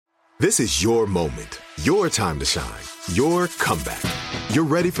This is your moment, your time to shine, your comeback. You're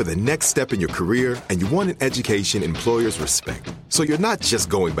ready for the next step in your career, and you want an education employers respect. So you're not just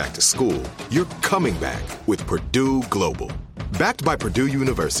going back to school, you're coming back with Purdue Global. Backed by Purdue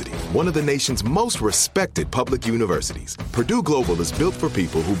University, one of the nation's most respected public universities, Purdue Global is built for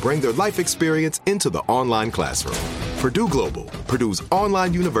people who bring their life experience into the online classroom. Purdue Global, Purdue's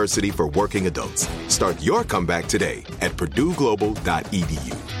online university for working adults. Start your comeback today at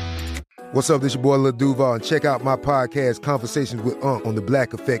purdueglobal.edu. What's up, this your boy Lil Duval, and check out my podcast, Conversations with Unc, on the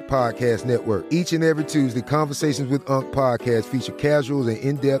Black Effect Podcast Network. Each and every Tuesday, Conversations with Unc podcast feature casual and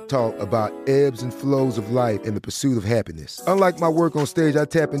in-depth talk about ebbs and flows of life and the pursuit of happiness. Unlike my work on stage, I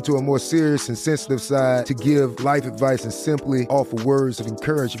tap into a more serious and sensitive side to give life advice and simply offer words of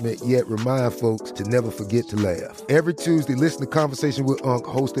encouragement, yet remind folks to never forget to laugh. Every Tuesday, listen to Conversation with Unc,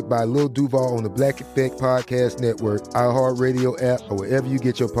 hosted by Lil Duval on the Black Effect Podcast Network, iHeartRadio app, or wherever you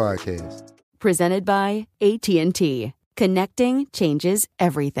get your podcasts. Presented by AT&T. Connecting changes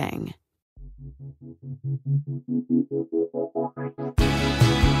everything.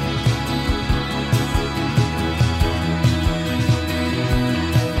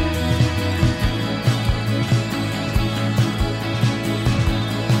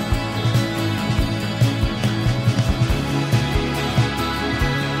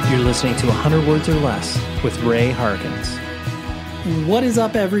 You're listening to 100 Words or Less with Ray Harkins. What is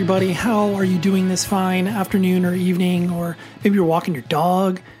up, everybody? How are you doing this fine afternoon or evening? Or maybe you're walking your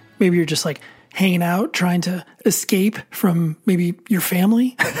dog. Maybe you're just like hanging out, trying to escape from maybe your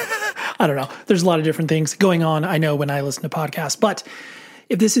family. I don't know. There's a lot of different things going on, I know, when I listen to podcasts. But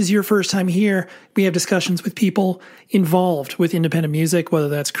if this is your first time here, we have discussions with people involved with independent music, whether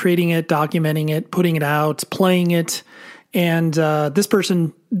that's creating it, documenting it, putting it out, playing it. And this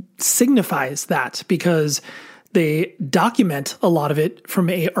person signifies that because they document a lot of it from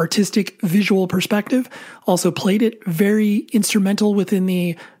an artistic visual perspective, also played it very instrumental within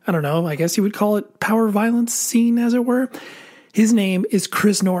the, I don't know, I guess you would call it power violence scene, as it were. His name is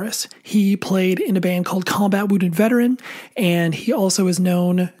Chris Norris. He played in a band called CombatWoundedVeteran, and he also is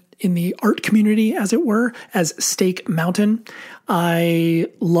known in the art community, as it were, as Stake Mountain. I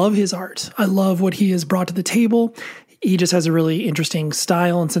love his art. I love what he has brought to the table. He just has a really interesting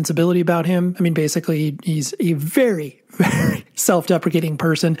style and sensibility about him. I mean, basically, he's a very, very self-deprecating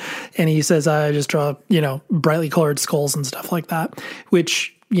person. And he says, I just draw, brightly colored skulls and stuff like that,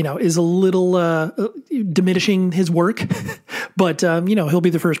 which, is a little diminishing his work. But, he'll be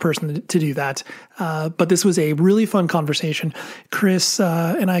the first person to do that. But this was a really fun conversation. Chris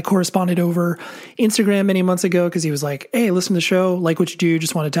and I corresponded over Instagram many months ago because he was like, hey, listen to the show, like what you do,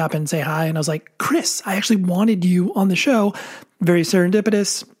 just want to tap in and say hi. And I was like, Chris, I actually wanted you on the show. Very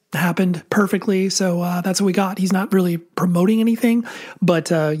serendipitous. Happened perfectly. So that's what we got. He's not really promoting anything,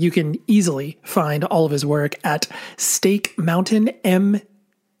 but you can easily find all of his work at Stake Mountain, MTN.com.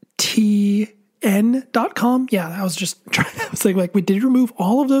 Yeah, I was just trying. I was like, wait, did he remove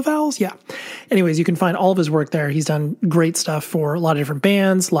all of the vowels? Yeah. Anyways, you can find all of his work there. He's done great stuff for a lot of different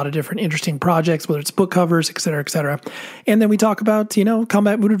bands, a lot of different interesting projects, whether it's book covers, et cetera, et cetera. And then we talk about,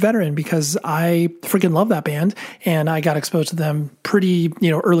 CombatWoundedVeteran, because I freaking love that band. And I got exposed to them pretty,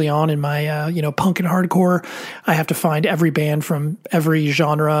 early on in my, punk and hardcore. I have to find every band from every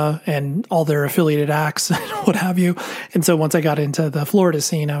genre and all their affiliated acts and what have you. And so once I got into the Florida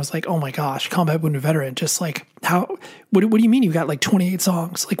scene, I was like, oh my gosh, CombatWoundedVeteran, just like what do you mean you got like 28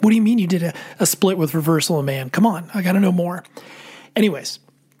 songs? Like, what do you mean you did a split with Reversal and Man? Come on, I got to know more. Anyways,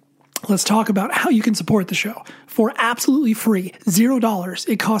 let's talk about how you can support the show for absolutely free, $0.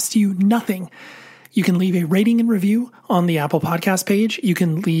 It costs you nothing. You can leave a rating and review on the Apple Podcast page. You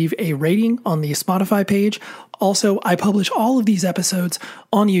can leave a rating on the Spotify page. Also, I publish all of these episodes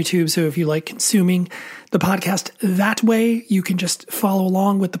on YouTube, so if you like consuming the podcast that way, you can just follow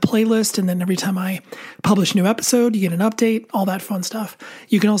along with the playlist, and then every time I publish a new episode, you get an update, all that fun stuff.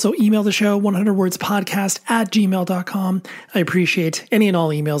 You can also email the show, 100wordspodcast@gmail.com. I appreciate any and all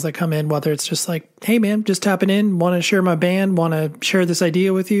emails that come in, whether it's just like, hey man, just tapping in, want to share my band, want to share this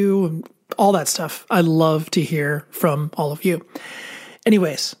idea with you, all that stuff. I love to hear from all of you.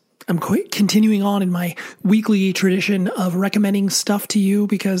 Anyways, I'm continuing on in my weekly tradition of recommending stuff to you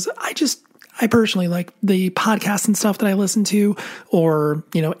because I personally like the podcasts and stuff that I listen to, or,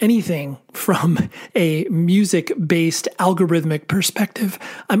 anything from a music-based algorithmic perspective.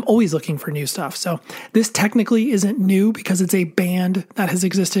 I'm always looking for new stuff. So this technically isn't new because it's a band that has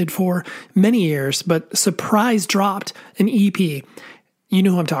existed for many years, but surprise dropped an EP. You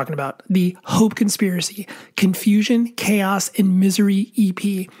know who I'm talking about. The Hope Conspiracy, Confusion, Chaos, and Misery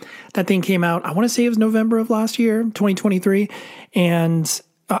EP. That thing came out, I want to say it was November of last year, 2023. And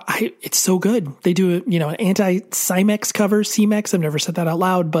it's so good. They do an anti-Cymex cover, C-Mex. I've never said that out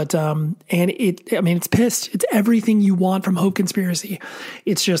loud, but, it's pissed. It's everything you want from Hope Conspiracy.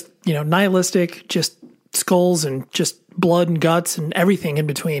 It's just, nihilistic, just skulls and just blood and guts and everything in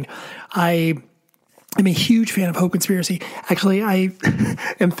between. I'm a huge fan of Hope Conspiracy. Actually, I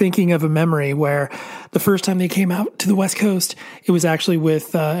am thinking of a memory where the first time they came out to the West Coast, it was actually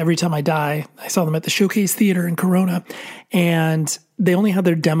with Every Time I Die. I saw them at the Showcase Theater in Corona, and they only had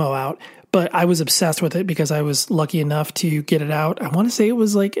their demo out, but I was obsessed with it because I was lucky enough to get it out. I want to say it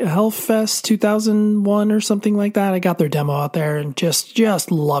was like Hellfest 2001 or something like that. I got their demo out there and just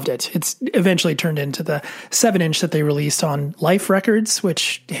loved it. It's eventually turned into the 7-inch that they released on Life Records,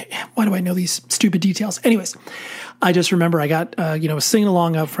 which, why do I know these stupid details? Anyways, I just remember I got, singing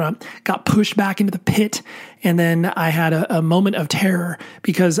along up front, got pushed back into the pit, and then I had a moment of terror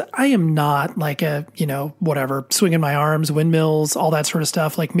because I am not like swinging my arms, windmills, all that sort of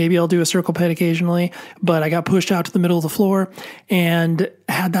stuff. Like maybe I'll do a circle pit occasionally, but I got pushed out to the middle of the floor and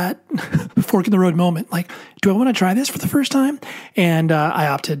had that fork in the road moment. Like, do I want to try this for the first time? And I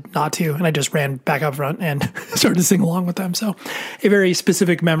opted not to, and I just ran back up front and started to sing along with them. So a very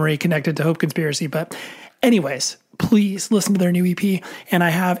specific memory connected to Hope Conspiracy. But anyways, please listen to their new EP. And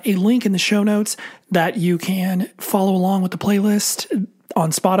I have a link in the show notes that you can follow along with the playlist on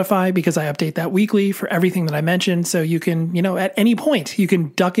Spotify because I update that weekly for everything that I mentioned. So you can, at any point, you can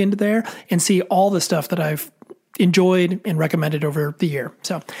duck into there and see all the stuff that I've enjoyed and recommended over the year.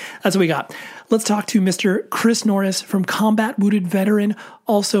 So that's what we got. Let's talk to Mr. Chris Norris from Combat Wounded Veteran,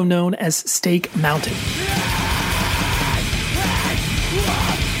 also known as Stake Mountain.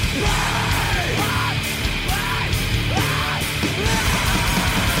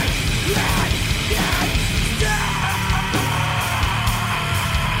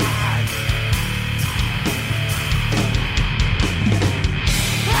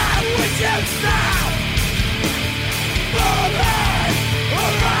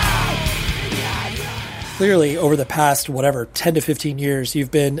 Clearly, over the past, 10 to 15 years,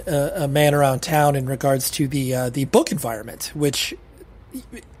 you've been a man around town in regards to the book environment, which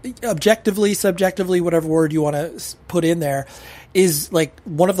objectively, subjectively, whatever word you want to put in there, is like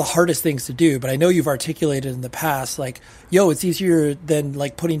one of the hardest things to do. But I know you've articulated in the past, like, it's easier than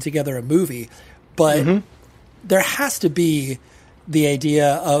like putting together a movie. But there has to be the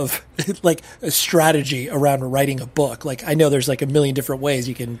idea of like a strategy around writing a book. Like I know there's like a million different ways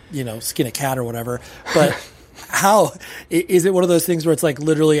you can, skin a cat or whatever, but how is it one of those things where it's like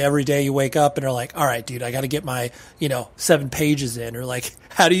literally every day you wake up and are like, all right, dude, I got to get my, 7 pages in, or like,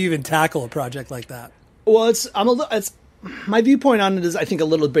 how do you even tackle a project like that? Well, my viewpoint on it is, I think, a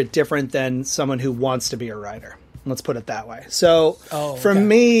little bit different than someone who wants to be a writer. Let's put it that way. So for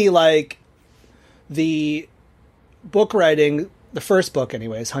me, like the book writing, the first book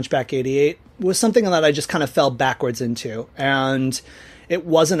anyways, Hunchback 88, was something that I just kind of fell backwards into. And it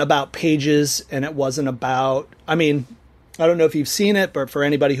wasn't about pages, and it wasn't about, I don't know if you've seen it, but for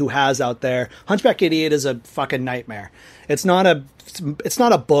anybody who has out there, Hunchback 88 is a fucking nightmare. It's not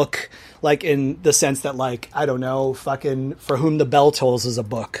a book like in the sense that like, I don't know, fucking For Whom the Bell Tolls is a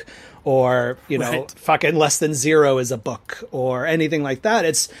book, or, fucking Less Than Zero is a book, or anything like that.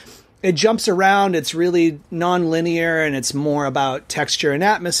 It jumps around. It's really non-linear, and it's more about texture and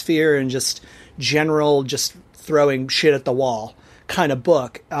atmosphere and just general, just throwing shit at the wall kind of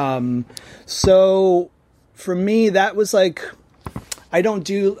book. So for me, that was like, I don't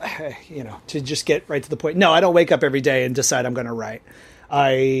do, to just get right to the point. No, I don't wake up every day and decide I'm going to write.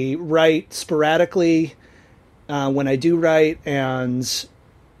 I write sporadically when I do write, and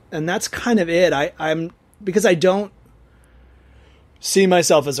that's kind of it. Because I don't see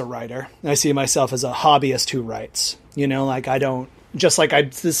myself as a writer. I see myself as a hobbyist who writes. This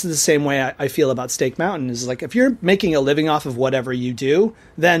is the same way I feel about Stake Mountain, is like, if you're making a living off of whatever you do,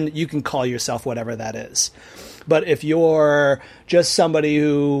 then you can call yourself whatever that is. But if you're just somebody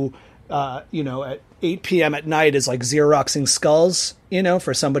who, at 8 p.m. at night is like Xeroxing skulls,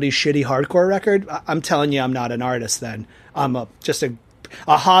 for somebody's shitty hardcore record, I'm telling you, I'm not an artist then. I'm just a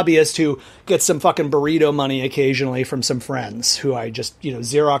hobbyist who gets some fucking burrito money occasionally from some friends who I just,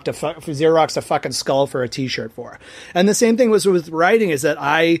 Xeroxed a fucking skull for a t-shirt for. And the same thing was with writing, is that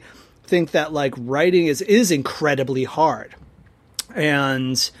I think that like writing is incredibly hard.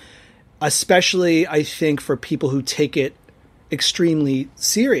 And especially I think for people who take it extremely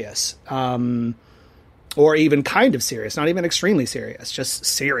serious, or even kind of serious, not even extremely serious, just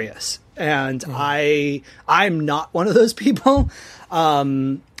serious. And I'm not one of those people.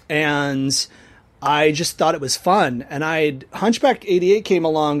 And I just thought it was fun. And Hunchback 88 came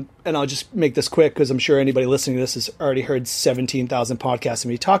along, and I'll just make this quick because I'm sure anybody listening to this has already heard 17,000 podcasts of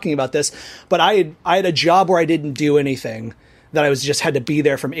me talking about this. But I had a job where I didn't do anything, that I was just had to be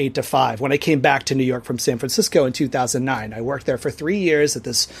there from 8 to 5. When I came back to New York from San Francisco in 2009, I worked there for 3 years at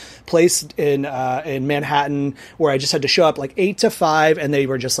this place in Manhattan where I just had to show up like 8 to 5, and they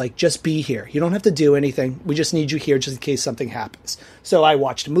were just like, just be here. You don't have to do anything. We just need you here just in case something happens. So I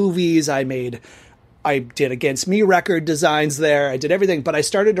watched movies. I did Against Me record designs there. I did everything, but I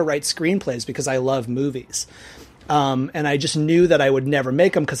started to write screenplays because I love movies. And I just knew that I would never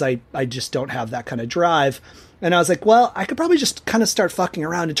make them because I just don't have that kind of drive. And I was like, well, I could probably just kind of start fucking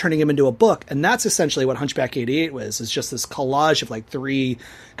around and turning him into a book. And that's essentially what Hunchback 88 was. It's just this collage of like 3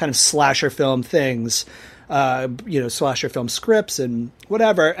 kind of slasher film things, slasher film scripts and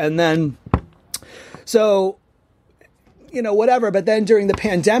whatever. And then, so, whatever. But then during the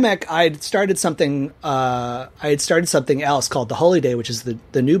pandemic, I had started something else called The Holy Day, which is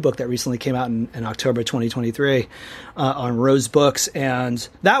the new book that recently came out in October 2023 on Rose Books. And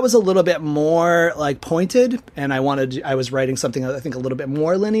that was a little bit more like pointed. And I was writing something, I think, a little bit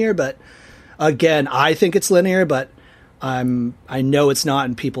more linear. But again, I think it's linear, but I know it's not.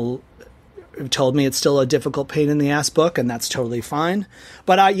 And people told me it's still a difficult pain in the ass book, and that's totally fine.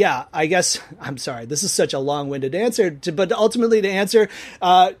 But I guess, I'm sorry, this is such a long-winded answer, but ultimately to answer,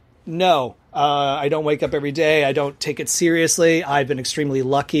 no, I don't wake up every day. I don't take it seriously. I've been extremely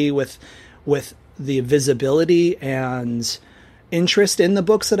lucky with the visibility and interest in the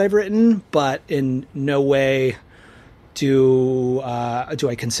books that I've written, but in no way do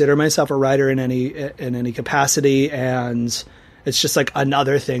I consider myself a writer in any capacity. And it's just like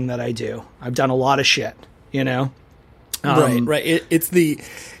another thing that I do. I've done a lot of shit, Right. It's the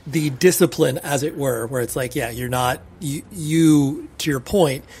discipline, as it were, where it's like, yeah, you're not, you, to your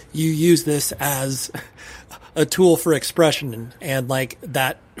point, you use this as a tool for expression and like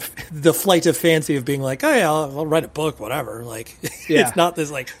that, the flight of fancy of being like, oh yeah, I'll write a book, whatever. Like, yeah. It's not this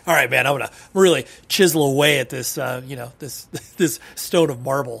like, all right, man, I'm going to really chisel away at this, this stone of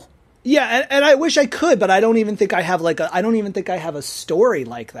marble. Yeah, and I wish I could, but I don't even think I have a story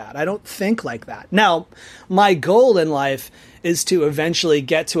like that. I don't think like that. Now, my goal in life is to eventually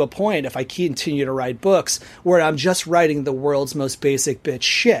get to a point, if I continue to write books, where I'm just writing the world's most basic bitch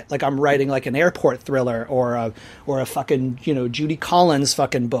shit. Like I'm writing like an airport thriller or a fucking, Judy Collins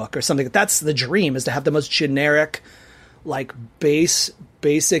fucking book or something. That's the dream, is to have the most generic, like basic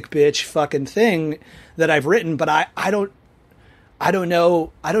bitch fucking thing that I've written, but I don't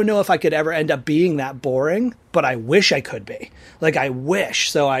know if I could ever end up being that boring, but I wish I could be. Like I wish.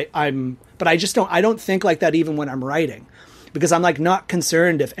 So but I just don't think like that even when I'm writing, because I'm like not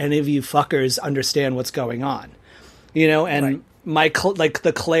concerned if any of you fuckers understand what's going on, and right.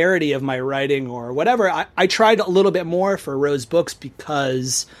 The clarity of my writing or whatever. I tried a little bit more for Rose Books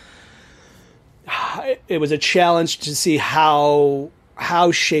because it was a challenge to see how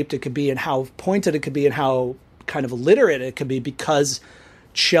shaped it could be and how pointed it could be and how kind of literate it could be, because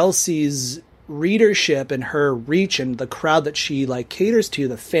Chelsea's readership and her reach and the crowd that she like caters to,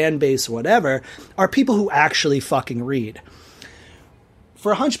 the fan base, whatever, are people who actually fucking read.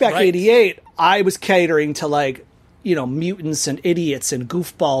 For Hunchback 88, I was catering to like, mutants and idiots and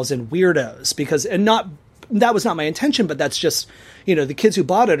goofballs and weirdos that was not my intention, but that's just, the kids who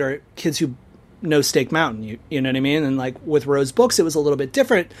bought it are kids who know Stake Mountain, you know what I mean? And like with Rose Books, it was a little bit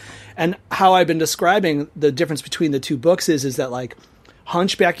different. And how I've been describing the difference between the two books is that like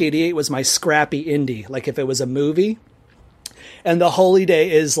Hunchback 88 was my scrappy indie, like if it was a movie, and The Holy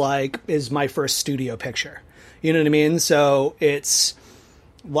Day is my first studio picture. You know what I mean? So it's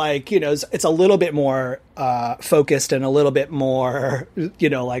like, it's a little bit more focused and a little bit more,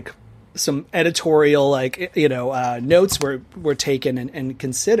 like some editorial, notes were taken and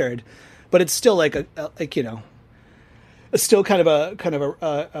considered. But it's still like it's still kind of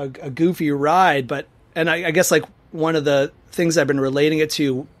a goofy ride. And I guess like one of the things I've been relating it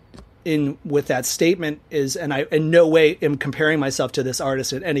to with that statement is, and I in no way am comparing myself to this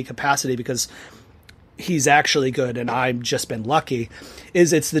artist in any capacity because he's actually good and I've just been lucky,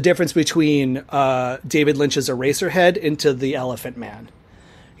 is it's the difference between David Lynch's Eraserhead into The Elephant Man.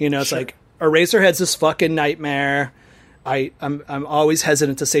 It's sure. Like Eraserhead's this fucking nightmare. I'm always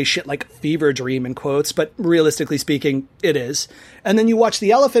hesitant to say shit like fever dream in quotes, but realistically speaking, it is. And then you watch The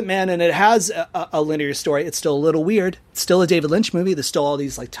Elephant Man and it has a linear story. It's still a little weird. It's still a David Lynch movie. There's still all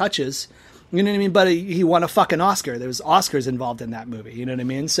these like touches. You know what I mean? But he won a fucking Oscar. There was Oscars involved in that movie. You know what I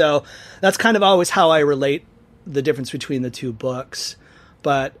mean? So that's kind of always how I relate the difference between the two books.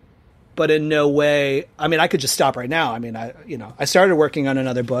 But in no way, I mean, I could just stop right now. I mean, I started working on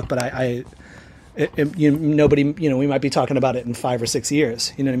another book, but nobody, we might be talking about it in 5 or 6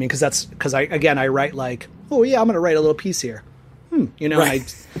 years. You know what I mean? Because I write like, oh yeah, I'm going to write a little piece here.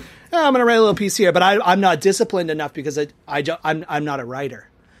 Right. I'm going to write a little piece here, but I'm not disciplined enough because I'm not a writer,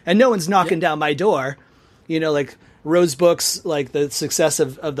 and no one's knocking down my door. Like Rose Books, like the success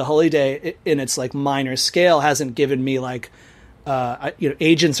of the Holy Day in its like minor scale hasn't given me like,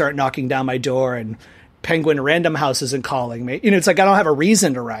 agents aren't knocking down my door and Penguin Random House isn't calling me. It's like I don't have a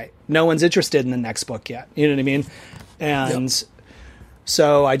reason to write. No one's interested in the next book yet. You know what I mean? And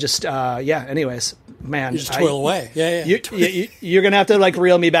so I just, anyways, man. You just toil away. Yeah. You're going to have to like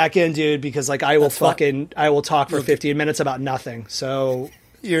reel me back in, dude, because like I will talk for 15 minutes about nothing. So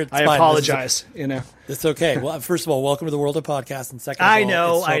I apologize, It's okay. Well, first of all, welcome to the world of podcasts. And second of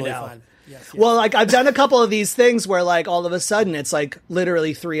all, I know. Fine. Yes. Well, like I've done a couple of these things where like all of a sudden it's like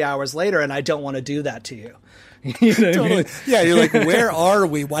literally 3 hours later and I don't want to do that to you. You know what I mean? Yeah, you're like, where are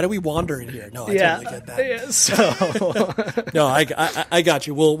we? Why do we wander in here? No, I totally get that. Yeah, so no, I got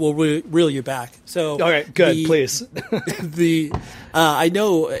you. We'll reel you back. So okay, good, please. I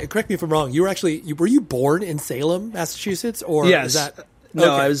know. Correct me if I'm wrong. Were you born in Salem, Massachusetts, or yes? Is that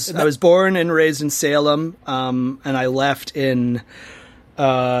no? Okay. I was born and raised in Salem, and I left in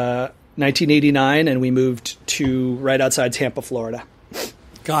 1989, and we moved to right outside Tampa, Florida.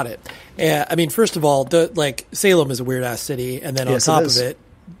 Got it. I mean, first of all, Salem is a weird ass city, and then on top of it,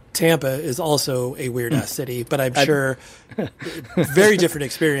 Tampa is also a weird ass city. But I'm sure very different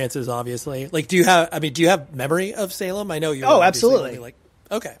experiences. Obviously, like, do you have memory of Salem? I know you. Oh, absolutely.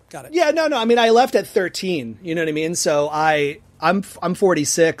 Okay, got it. Yeah, no. I mean, I left at 13. You know what I mean? So I'm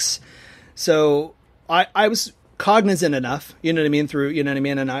 46. So I was cognizant enough. You know what I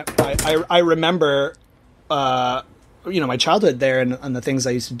mean? And I remember. My childhood there and the things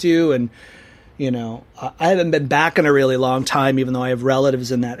I used to do. And, I haven't been back in a really long time, even though I have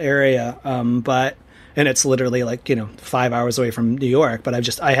relatives in that area. And it's literally like, 5 hours away from New York, but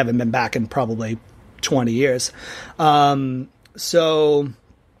I haven't been back in probably 20 years. But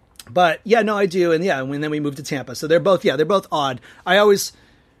yeah, no, I do. And then we moved to Tampa. So they're both odd. I always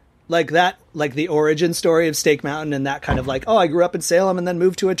like that, like the origin story of Stake Mountain and that kind of like, oh, I grew up in Salem and then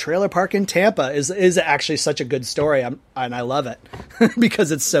moved to a trailer park in Tampa is actually such a good story. And I love it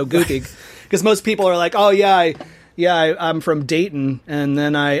because it's so goofy. Because most people are like, oh I'm from Dayton, and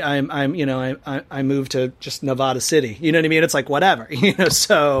then I moved to just Nevada City. You know what I mean? It's like whatever.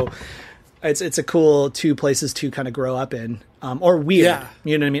 So it's a cool two places to kind of grow up in, or weird. Yeah.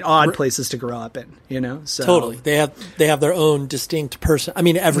 You know what I mean? Odd places to grow up in. So totally, they have their own distinct person. I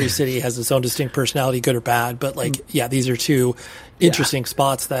mean, every city has its own distinct personality, good or bad. But these are two interesting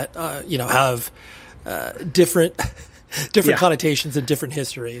spots that have different connotations and different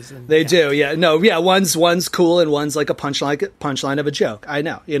histories. And, they do, yeah. No, yeah. One's cool and one's like a punchline of a joke. I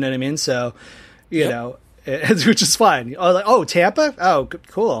know, you know what I mean. So, you know. Which is fine. Oh, Tampa? Oh,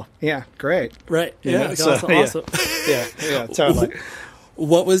 cool. Yeah, great. Right. Yeah, awesome. Yeah, totally.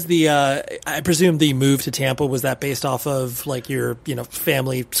 What was I presume the move to Tampa, was that based off of like your,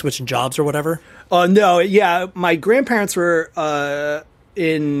 family switching jobs or whatever? Oh, no. Yeah. My grandparents were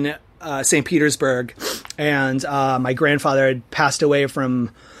in St. Petersburg, and my grandfather had passed away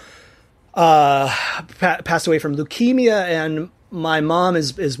from leukemia, and my mom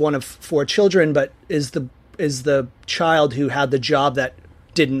is one of 4 children, but is the child who had the job that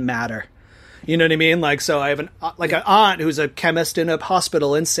didn't matter. You know what I mean? Like, so I have an aunt who's a chemist in a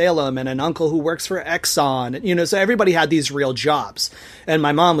hospital in Salem, and an uncle who works for Exxon. So everybody had these real jobs, and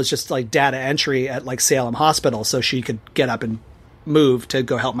my mom was just like data entry at like Salem Hospital, so she could get up and move to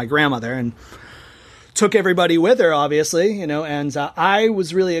go help my grandmother, and took everybody with her, obviously. And I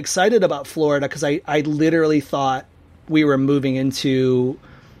was really excited about Florida because I literally thought we were moving into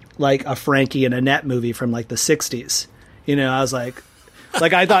like a Frankie and Annette movie from like the 60s. I was like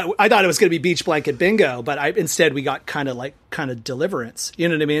I thought it was going to be Beach Blanket Bingo, but instead we got kind of Deliverance. You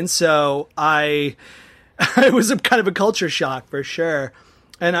know what I mean? So it was kind of a culture shock for sure.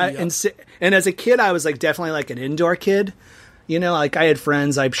 And and as a kid, I was like definitely like an indoor kid. Like I had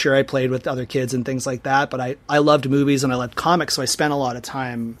friends, I'm sure I played with other kids and things like that, but I loved movies and I loved comics. So I spent a lot of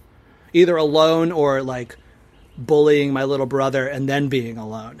time either alone or like bullying my little brother and then being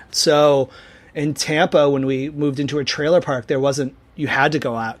alone. So in Tampa, when we moved into a trailer park, you had to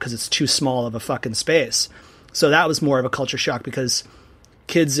go out because it's too small of a fucking space. So that was more of a culture shock because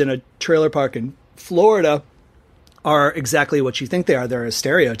kids in a trailer park in Florida are exactly what you think they are. They're a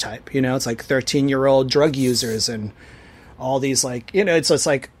stereotype. It's like 13-year-old drug users and all these like, it's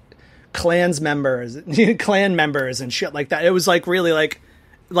like clan members and shit like that. It was like really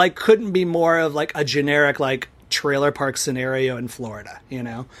like couldn't be more of like a generic like trailer park scenario in Florida, you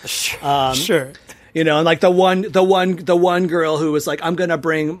know? Sure. You know, and like the one girl who was like, I'm going to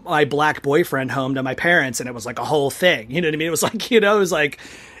bring my black boyfriend home to my parents. And it was like a whole thing. You know what I mean? It was like, you know,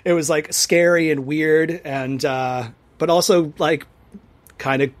 it was like scary and weird and, but also like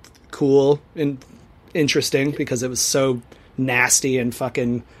kind of cool and interesting because it was so nasty and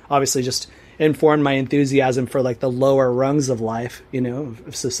fucking obviously just informed my enthusiasm for like the lower rungs of life, you know,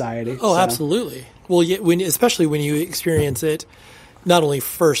 of society. Oh, so. Absolutely. Well, especially when you experience it, not only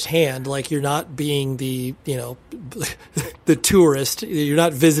firsthand, like you're not being the, you know, the tourist, you're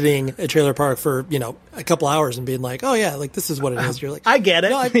not visiting a trailer park for, you know, a couple hours and being like, oh yeah, like this is what it is. You're like, I get it.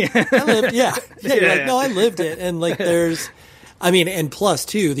 No, I lived, yeah. You're like, no, I lived it. And like, and plus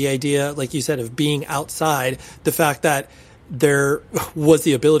too, the idea, like you said, of being outside, the fact that there was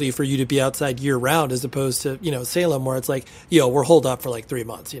the ability for you to be outside year round as opposed to, you know, Salem where it's like, yo, we're holed up for like 3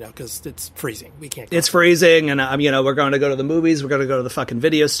 months, you know, because it's freezing. We can't go. It's freezing. And, you know, we're going to go to the movies. We're going to go to the fucking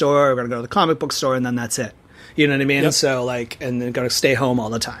video store. We're going to go to the comic book store. And then that's it. You know what I mean? Yep. So like, and then going to stay home all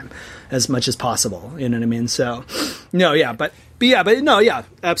the time as much as possible. You know what I mean? So no, yeah, but no, yeah,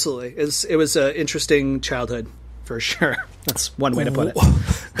 absolutely. It was an interesting childhood for sure. That's one way to put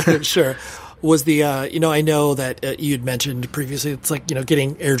it. Sure. Was the, you know, I know that you'd mentioned previously, it's like, you know,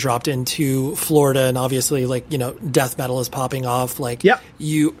 getting airdropped into Florida and obviously like, you know, death metal is popping off. Like, yep.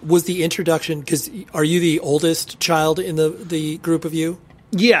 Was the introduction, because are you the oldest child in the group of you?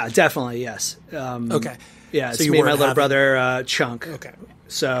 Yeah, definitely. Yes. Okay. Yeah. It's so me and my little brother, Chunk. Okay.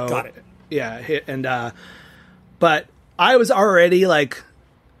 So, got it. Yeah. And, but I was already like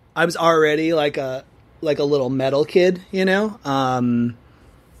a little metal kid, you know?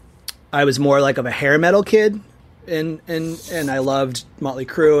 I was more like of a hair metal kid, and I loved Motley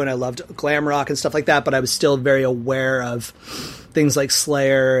Crue and I loved glam rock and stuff like that. But I was still very aware of things like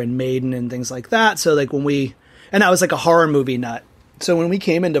Slayer and Maiden and things like that. So like and I was like a horror movie nut. So when we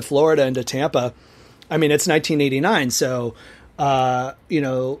came into Florida, into Tampa, I mean it's 1989, so you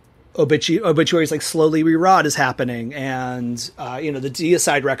know, obituaries like Slowly We Rot is happening, and you know, the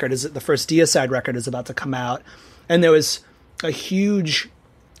first Deicide record is about to come out, and there was a huge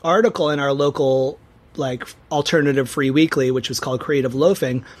article in our local like alternative free weekly, which was called Creative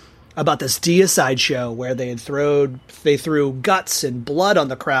Loafing, about this Deicide show where they threw guts and blood on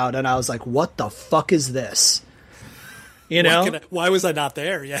the crowd, and I was like, what the fuck is this? You know, why was I not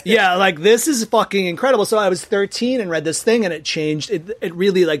there? Yeah. Yeah. Like this is fucking incredible. So I was 13 and read this thing and it changed. It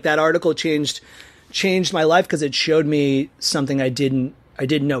really, like that article changed my life because it showed me something I didn't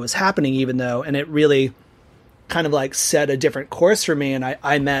know was happening even though, and it really kind of like set a different course for me. And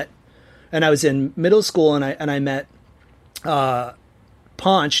I was in middle school and I met,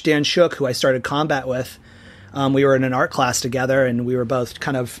 Paunch, Dan Shook, who I started combat with. We were in an art class together and we were both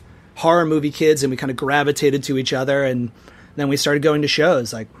kind of horror movie kids and we kind of gravitated to each other. And then we started going to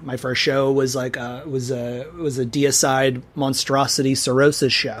shows. Like my first show was like, was a Deicide Monstrosity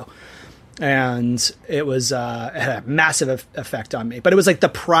Cirrhosis show. And it was, it had a massive effect on me, but it was like the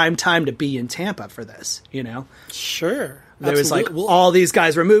prime time to be in Tampa for this, you know? Sure. There was like all these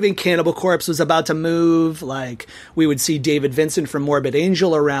guys were moving. Cannibal Corpse was about to move. Like we would see David Vincent from Morbid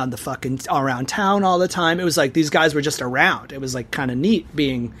Angel around town all the time. It was like these guys were just around. It was like kind of neat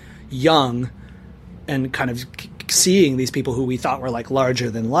being young and kind of seeing these people who we thought were like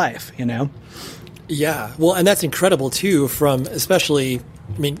larger than life, you know? Yeah. Well, and that's incredible too from especially,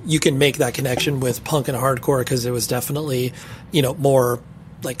 I mean, you can make that connection with punk and hardcore because it was definitely, you know, more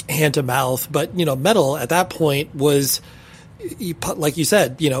like hand to mouth, but you know, metal at that point was, like you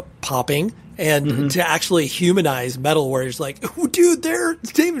said, you know, popping and to actually humanize metal where it's like, oh, dude, there's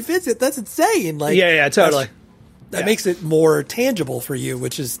David Vincent. That's insane. Like, yeah, totally. That makes it more tangible for you,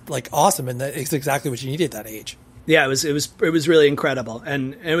 which is like awesome. And that is exactly what you needed at that age. Yeah, it was really incredible.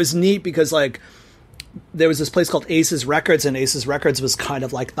 And it was neat because like there was this place called Aces Records, and Aces Records was kind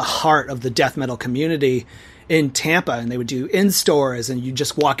of like the heart of the death metal community in Tampa, and they would do in-stores, and you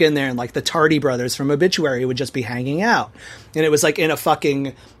just walk in there and like the Tardy brothers from Obituary would just be hanging out. And it was like it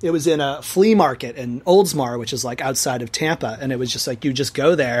was in a flea market in Oldsmar, which is like outside of Tampa. And it was just like, you just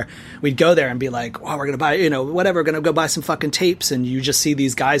go there, we'd go there and be like, oh, we're going to buy, you know, whatever, we're going to go buy some fucking tapes. And you just see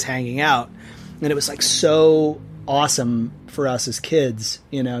these guys hanging out. And it was like so awesome for us as kids,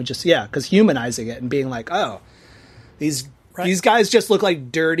 you know, just, yeah, because humanizing it and being like, oh, these guys just look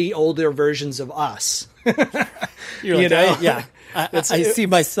like dirty older versions of us. You're like, you know? I see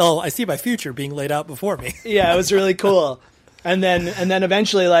myself, I see my future being laid out before me. Yeah, it was really cool. And then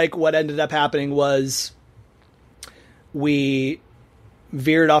eventually, like, what ended up happening was we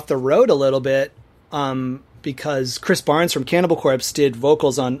veered off the road a little bit because Chris Barnes from Cannibal Corpse did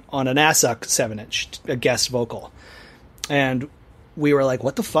vocals on an Assuck 7-inch, a guest vocal. And we were like,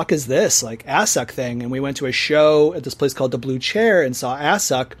 what the fuck is this? Like, Assuck thing. And we went to a show at this place called The Blue Chair and saw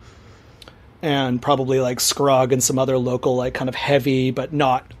Assuck and probably like Scrog and some other local, like kind of heavy, but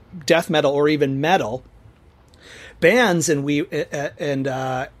not death metal or even metal bands. And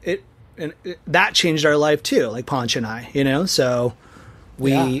that changed our life too, like Ponch and I, you know? So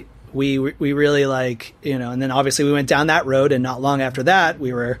we really like, you know, and then obviously we went down that road, and not long after that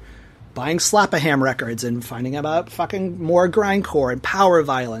we were buying Slap-a-Ham records and finding about fucking more grindcore and power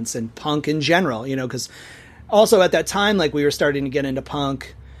violence and punk in general, you know, because also at that time, like, we were starting to get into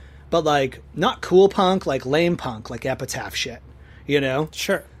punk, but like not cool punk, like lame punk, like Epitaph shit, you know?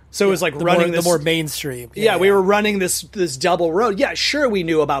 Sure. So it was like the more mainstream. Yeah, we were running this double road. Yeah, sure, we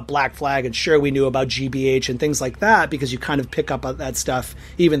knew about Black Flag, and sure, we knew about GBH and things like that, because you kind of pick up on that stuff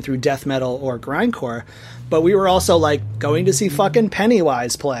even through death metal or grindcore. But we were also like going to see fucking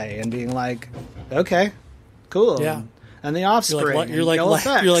Pennywise play and being like, okay, cool. Yeah. And the Offspring. You're like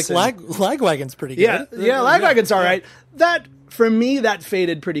Lagwagon's pretty good. Yeah, Lagwagon's all right. That, for me, that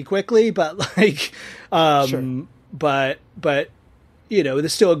faded pretty quickly, but like, sure. but you know,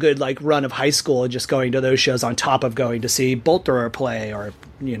 there's still a good like run of high school just going to those shows on top of going to see Bolt Thrower play, or,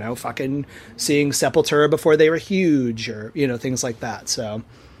 you know, fucking seeing Sepultura before they were huge, or, you know, things like that. So,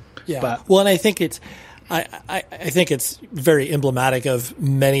 yeah. But, well, and I think I think it's very emblematic of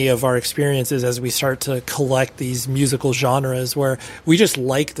many of our experiences as we start to collect these musical genres where we just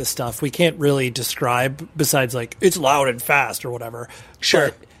like the stuff. We can't really describe besides like it's loud and fast or whatever. Sure.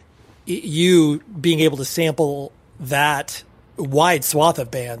 But you being able to sample that wide swath of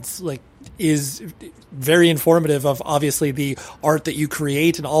bands like is very informative of obviously the art that you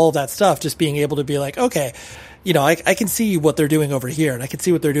create and all of that stuff. Just being able to be like, okay, you know, I can see what they're doing over here, and I can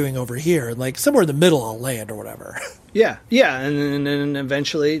see what they're doing over here, and like somewhere in the middle I'll land or whatever. Yeah, and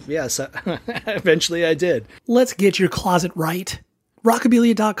eventually, yes, eventually I did. Let's get your closet right.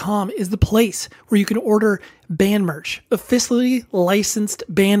 Rockabilia.com is the place where you can order band merch, officially licensed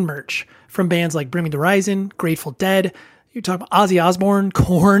band merch from bands like Bring Me the Horizon, Grateful Dead. You're talking about Ozzy Osbourne,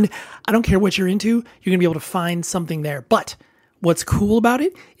 Korn. I don't care what you're into. You're going to be able to find something there. But what's cool about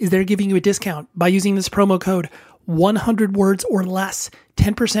it is they're giving you a discount by using this promo code 100 words or less,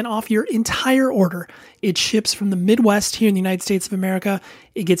 10% off your entire order. It ships from the Midwest here in the United States of America.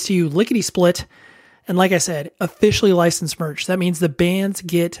 It gets to you lickety split. And like I said, officially licensed merch. That means the bands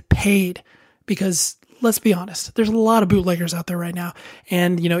get paid, because let's be honest, there's a lot of bootleggers out there right now.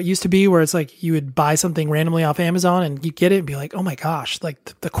 And, you know, it used to be where it's like you would buy something randomly off Amazon and you get it and be like, oh my gosh,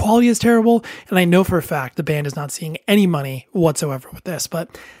 like the quality is terrible. And I know for a fact the band is not seeing any money whatsoever with this,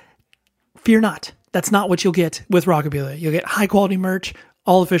 but fear not. That's not what you'll get with Rockabilia. You'll get high quality merch,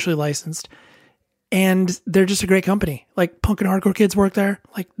 all officially licensed. And they're just a great company. Like, punk and hardcore kids work there.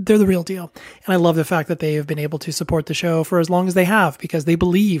 Like, they're the real deal. And I love the fact that they have been able to support the show for as long as they have, because they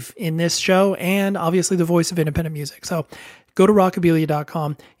believe in this show and obviously the voice of independent music. So go to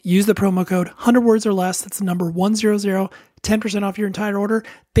rockabilia.com, use the promo code 100 words or less. That's the number 100, 10% off your entire order.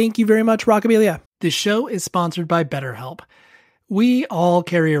 Thank you very much, Rockabilia. This show is sponsored by BetterHelp. We all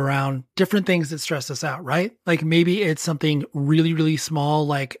carry around different things that stress us out, right? Like maybe it's something really, really small,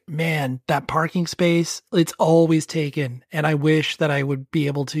 like, man, that parking space, it's always taken. And I wish that I would be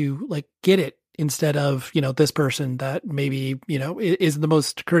able to like get it instead of, you know, this person that maybe, you know, is the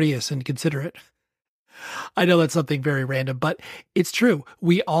most courteous and considerate. I know that's something very random, but it's true.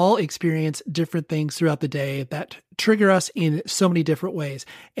 We all experience different things throughout the day that trigger us in so many different ways.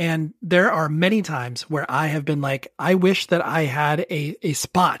 And there are many times where I have been like, I wish that I had a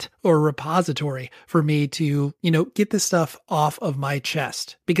spot or a repository for me to, you know, get this stuff off of my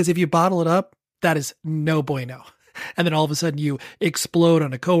chest. Because if you bottle it up, that is no bueno. And then all of a sudden you explode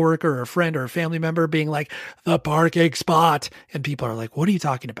on a coworker or a friend or a family member being like, the parking spot. And people are like, what are you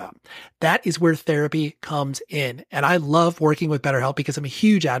talking about? That is where therapy comes in. And I love working with BetterHelp because I'm a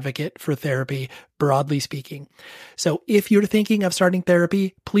huge advocate for therapy, broadly speaking. So if you're thinking of starting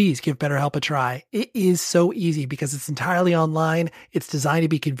therapy, please give BetterHelp a try. It is so easy because it's entirely online. It's designed to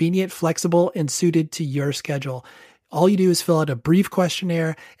be convenient, flexible, and suited to your schedule. All you do is fill out a brief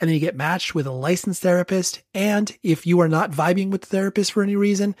questionnaire, and then you get matched with a licensed therapist. And if you are not vibing with the therapist for any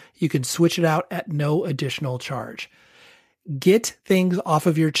reason, you can switch it out at no additional charge. Get things off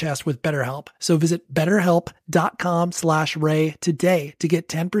of your chest with BetterHelp. So visit betterhelp.com/Ray today to get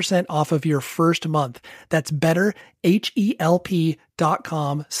 10% off of your first month. That's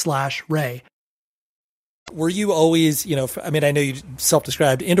betterhelp.com/Ray. Were you always, I mean, I know you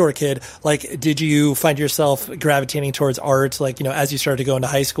self-described indoor kid, like, did you find yourself gravitating towards art, like, as you started to go into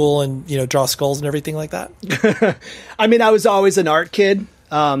high school and, draw skulls and everything like that? I mean, I was always an art kid.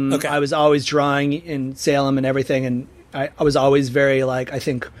 Okay. I was always drawing in Salem and everything. And I was always very, like, I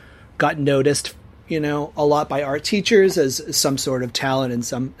think got noticed, a lot by art teachers as some sort of talent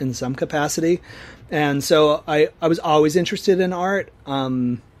in some capacity. And so I was always interested in art.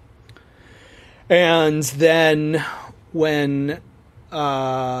 And then when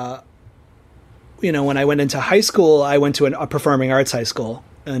I went into high school, I went to a performing arts high school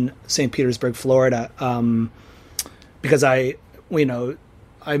in St. Petersburg, Florida. Because when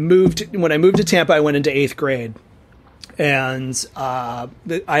I moved to Tampa, I went into 8th grade, and I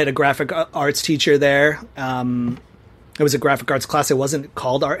had a graphic arts teacher there. It was a graphic arts class. It wasn't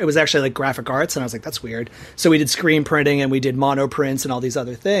called art. It was actually like graphic arts. And I was like, that's weird. So we did screen printing and we did monoprints and all these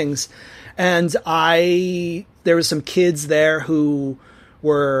other things. And there was some kids there who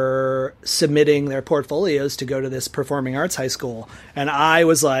were submitting their portfolios to go to this performing arts high school. And I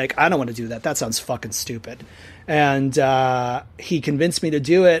was like, I don't want to do that. That sounds fucking stupid. And he convinced me to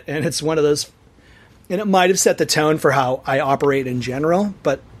do it. And it's one of those, and it might have set the tone for how I operate in general,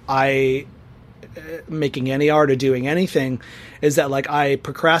 but making any art or doing anything is that, like, I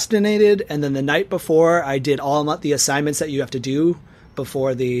procrastinated, and then the night before I did all the assignments that you have to do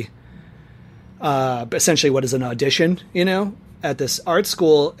before the essentially what is an audition, at this art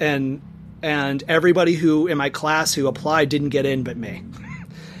school, and everybody who in my class who applied didn't get in but me.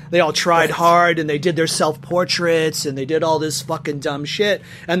 They all tried hard, and they did their self-portraits, and they did all this fucking dumb shit.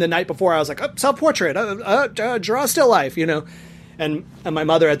 And the night before I was like, self-portrait, draw a still life, And my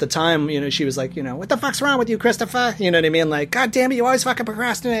mother at the time, she was like, what the fuck's wrong with you, Christopher? You know what I mean? Like, God damn it, you always fucking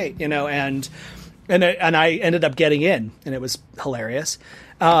procrastinate, and I ended up getting in, and it was hilarious.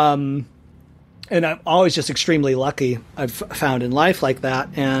 And I'm always just extremely lucky, I've found in life like that.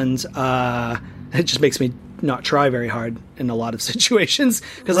 And it just makes me not try very hard in a lot of situations,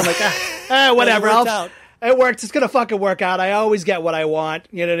 because I'm like, whatever. It worked. It's going to fucking work out. I always get what I want.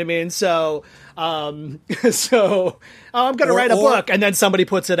 You know what I mean? So, I'm going to write a book, and then somebody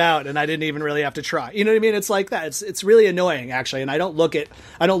puts it out, and I didn't even really have to try. You know what I mean? It's like that. It's really annoying, actually. And I don't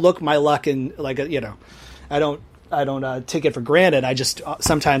look my luck in, like, I don't take it for granted. I just,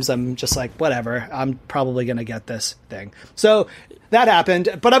 sometimes I'm just like, whatever, I'm probably going to get this thing. So that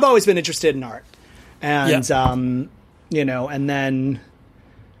happened, but I've always been interested in art. And, and then,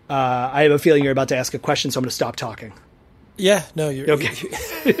 I have a feeling you're about to ask a question, so I'm going to stop talking. Yeah, no, you're okay.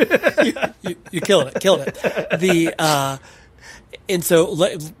 You're killing it. And so,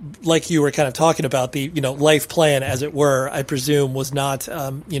 like you were kind of talking about, the life plan, as it were, I presume was not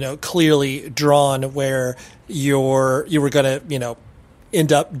clearly drawn where you were going to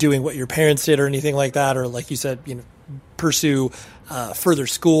end up doing what your parents did or anything like that, or like you said, pursue further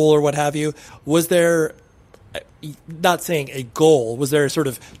school or what have you. Was there, not saying a goal, was there a sort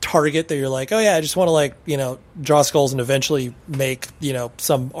of target that you're like, oh yeah, I just want to draw skulls and eventually make,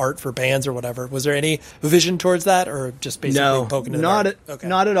 some art for bands or whatever? Was there any vision towards that, or just basically poking in the dark? Okay.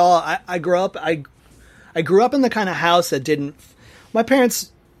 Not at all. I grew up in the kind of house that my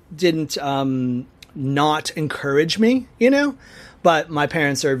parents didn't not encourage me, but my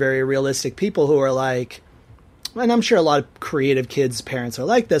parents are very realistic people who are like, and I'm sure a lot of creative kids' parents are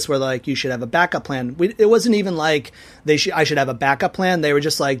like this, where like, you should have a backup plan. It wasn't even like I should have a backup plan. They were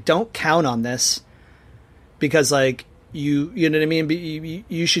just like, don't count on this, because like you know what I mean?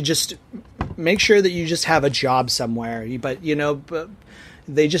 You should just make sure that you just have a job somewhere. But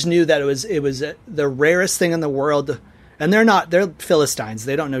they just knew that it was the rarest thing in the world. And they're Philistines.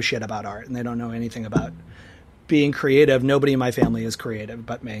 They don't know shit about art, and they don't know anything about being creative. Nobody in my family is creative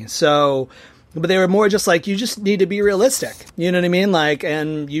but me. So, but they were more just like, you just need to be realistic. You know what I mean? Like,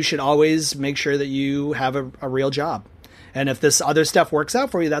 and you should always make sure that you have a real job. And if this other stuff works out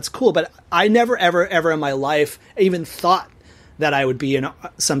for you, that's cool. But I never, ever, ever in my life even thought that I would be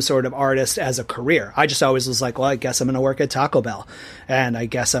some sort of artist as a career. I just always was like, well, I guess I'm going to work at Taco Bell, and I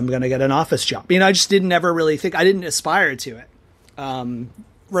guess I'm going to get an office job. I just didn't ever really think, I didn't aspire to it.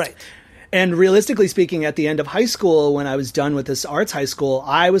 Right. And realistically speaking, at the end of high school, when I was done with this arts high school,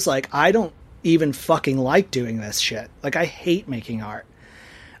 I was like, I don't even fucking like doing this shit. Like, I hate making art.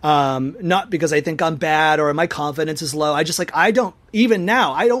 Not because I think I'm bad or my confidence is low. I just like, even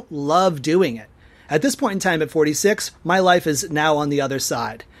now, I don't love doing it. At this point in time, at 46, my life is now on the other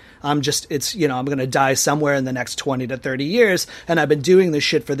side. I'm going to die somewhere in the next 20 to 30 years. And I've been doing this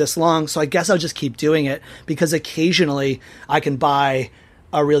shit for this long. So I guess I'll just keep doing it, because occasionally I can buy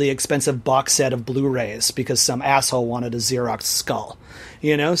a really expensive box set of Blu-rays because some asshole wanted a Xerox skull,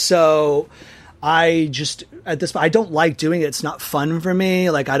 So I just, at this point, I don't like doing it. It's not fun for me.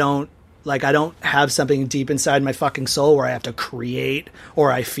 Like, I don't have something deep inside my fucking soul where I have to create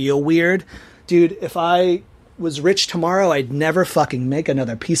or I feel weird. Dude, if I was rich tomorrow, I'd never fucking make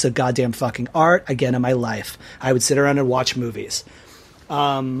another piece of goddamn fucking art again in my life. I would sit around and watch movies.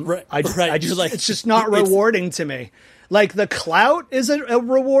 It's just not rewarding to me. Like, the clout is a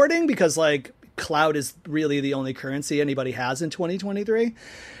rewarding because, like, clout is really the only currency anybody has in 2023.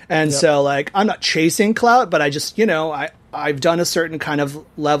 And so, like, I'm not chasing clout, but I just, I've done a certain kind of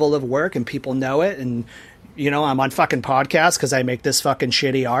level of work and people know it. And, I'm on fucking podcasts because I make this fucking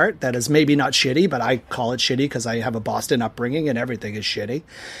shitty art that is maybe not shitty, but I call it shitty because I have a Boston upbringing and everything is shitty.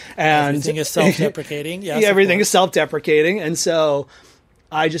 And everything is self-deprecating. Yes, everything is self-deprecating. And so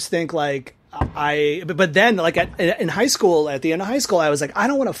I just think, like, but then, like, in high school, at the end of high school, I was like, I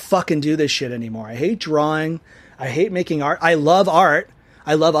don't want to fucking do this shit anymore. I hate drawing. I hate making art. I love art.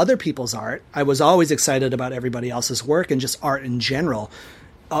 I love other people's art. I was always excited about everybody else's work and just art in general,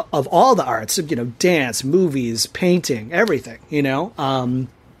 of all the arts, dance, movies, painting, everything,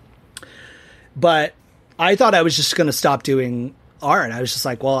 but I thought I was just going to stop doing art. I was just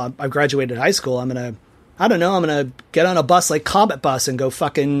like, well, I graduated high school. I'm going to get on a bus like Combat Bus and go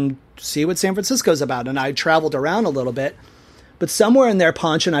fucking see what San Francisco's about. And I traveled around a little bit, but somewhere in there,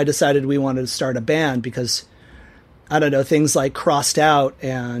 Ponch and I decided we wanted to start a band because, I don't know, things like Crossed Out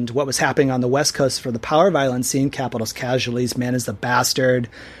and what was happening on the West Coast for the power violence scene, Capital's Casualties, Man is the Bastard,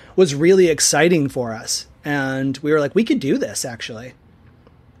 was really exciting for us. And we were like, we could do this, actually.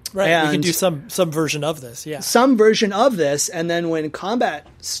 Right, and we could do some version of this, yeah. Some version of this, and then when Combat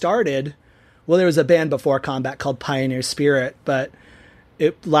started, well, there was a band before Combat called Pioneer Spirit, but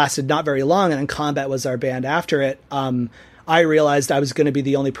it lasted not very long, and then Combat was our band after it. I realized I was going to be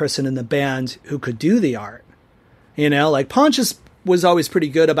the only person in the band who could do the art. Like Pontius was always pretty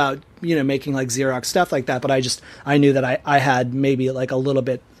good about, making like Xerox stuff like that. But I knew that I had maybe like a little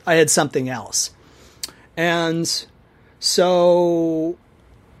bit, I had something else. And so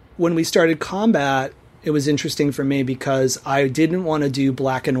when we started Combat, it was interesting for me because I didn't want to do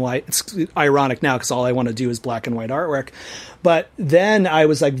black and white. It's ironic now because all I want to do is black and white artwork. But then I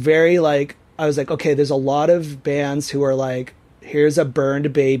was like, okay, there's a lot of bands who are like, here's a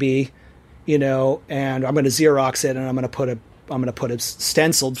burned baby, and I'm going to Xerox it and I'm going to put a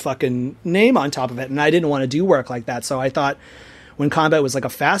stenciled fucking name on top of it. And I didn't want to do work like that. So I thought when Combat was like a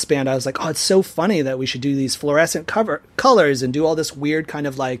fast band, I was like, oh, it's so funny that we should do these fluorescent colors and do all this weird kind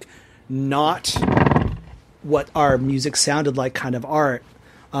of like not what our music sounded like kind of art.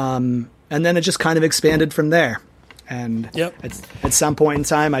 And then it just kind of expanded from there. And at some point in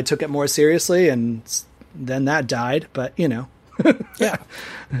time, I took it more seriously and then that died, but yeah.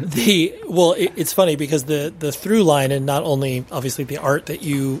 It's funny because the through line, and not only obviously the art that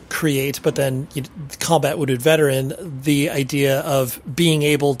you create, but then Combat Wounded Veteran, the idea of being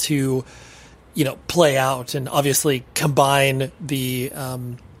able to, play out and obviously combine the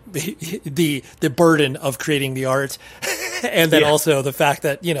burden of creating the art, and then also the fact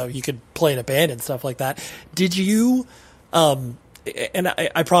that you could play in a band and stuff like that. Did you? And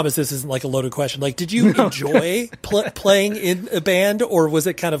I promise this isn't like a loaded question. Like, did you enjoy playing in a band, or was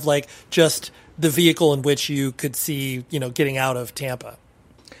it kind of like just the vehicle in which you could see, getting out of Tampa?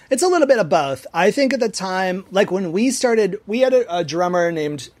 It's a little bit of both. I think at the time, like when we started, we had a drummer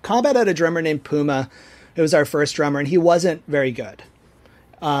named Combat had a drummer named Puma. It was our first drummer, and he wasn't very good.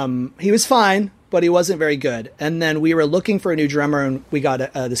 He was fine, but he wasn't very good. And then we were looking for a new drummer, and we got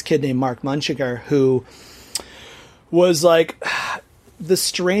this kid named Mark Munchiker, who was like the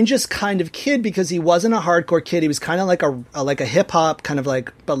strangest kind of kid because he wasn't a hardcore kid. He was kind of like a hip hop kind of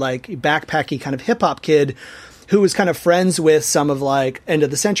like, but like backpacky kind of hip hop kid who was kind of friends with some of like End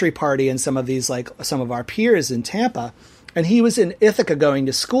of the Century Party and some of these like some of our peers in Tampa. And he was in Ithaca going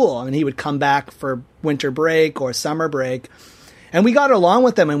to school, and he would come back for winter break or summer break. And we got along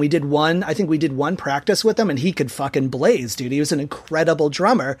with him, and we did one practice with him, and he could fucking blaze, dude. He was an incredible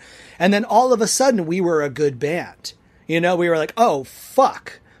drummer. And then all of a sudden we were a good band. We were like, oh,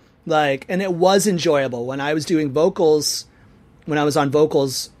 fuck. Like, and it was enjoyable. When I was doing vocals, when I was on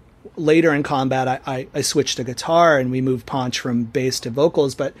vocals later in Combat, I switched to guitar and we moved Ponch from bass to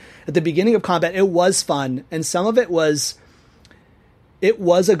vocals. But at the beginning of Combat, it was fun. And some of it was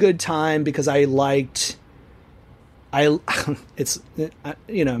a good time because maybe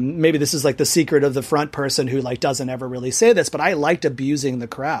this is like the secret of the front person who like doesn't ever really say this, but I liked abusing the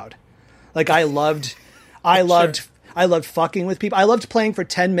crowd. Like I loved fucking with people. I loved playing for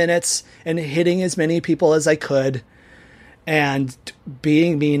 10 minutes and hitting as many people as I could and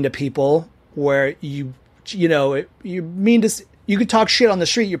being mean to people where you you could talk shit on the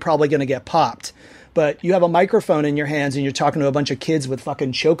street, you're probably going to get popped. But you have a microphone in your hands and you're talking to a bunch of kids with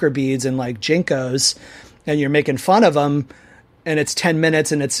fucking choker beads and like Jinkos, and you're making fun of them, and it's 10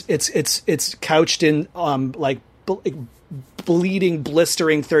 minutes and it's couched in bleeding,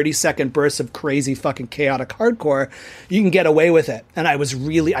 blistering 30-second bursts of crazy fucking chaotic hardcore. You can get away with it. And I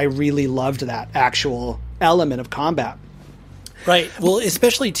really loved that actual element of combat. Right. Well,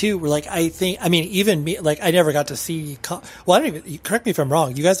 especially too, like, even me, like, I never got to see, I don't even, correct me if I'm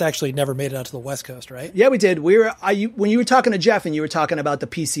wrong. You guys actually never made it out to the West Coast, right? Yeah, we did. When you were talking to Jeff and you were talking about the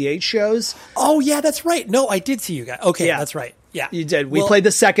PCH shows. Oh yeah, that's right. No, I did see you guys. Okay. Yeah. That's right. Yeah. You did. We played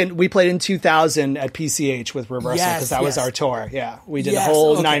in 2000 at PCH with Reversal, because that was our tour. Yeah. We did a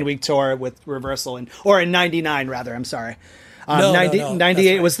whole 9-week tour with Reversal or in 99 rather. I'm sorry. 98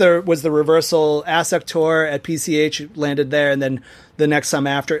 right. was the Reversal ASUC tour at PCH, landed there, and then the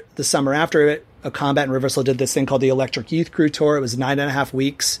summer after it, a Combat and Reversal did this thing called the Electric Youth Crew Tour. It was 9.5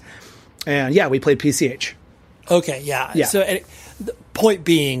 weeks, and we played PCH. Okay, yeah. So the point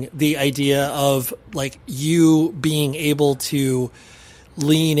being, the idea of like you being able to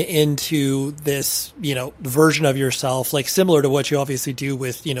lean into this, version of yourself, like similar to what you obviously do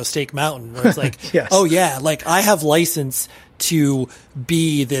with, Stake Mountain, where it's like, yes. Oh yeah, like I have license to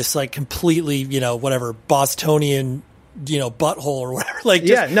be this like completely, whatever Bostonian, butthole or whatever. Like,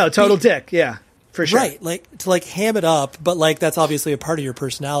 total dick. Yeah, for sure. Right. Like to like ham it up, but like, that's obviously a part of your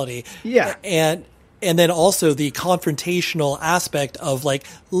personality. Yeah. And then also the confrontational aspect of like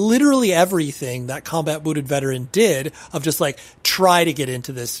literally everything that Combat Wounded Veteran did, of just like, try to get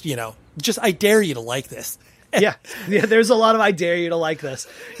into this, just, I dare you to like this. Yeah. There's a lot of, I dare you to like this.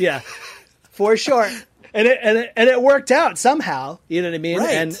 Yeah, for sure. And it worked out somehow, you know what I mean?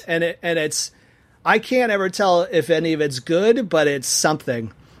 Right. And it's, I can't ever tell if any of it's good, but it's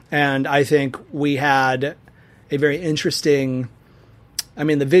something. And I think we had a very interesting, the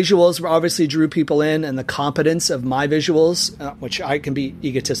visuals obviously drew people in, and the competence of my visuals, which I can be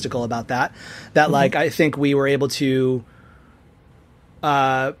egotistical about that, like, I think we were able to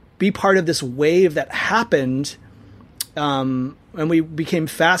be part of this wave that happened. And we became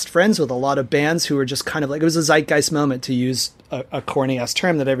fast friends with a lot of bands who were just kind of like, it was a zeitgeist moment, to use a corny ass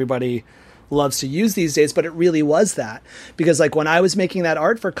term that everybody loves to use these days, but it really was that. Because like when I was making that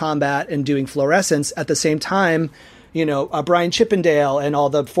art for Combat and doing Fluorescence, at the same time, Brian Chippendale and all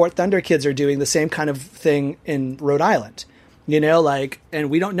the Fort Thunder kids are doing the same kind of thing in Rhode Island, and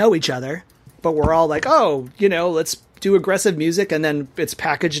we don't know each other, but we're all like, oh, let's do aggressive music, and then it's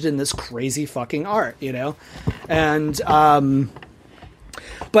packaged in this crazy fucking art, and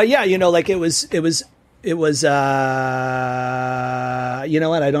but yeah, like it was I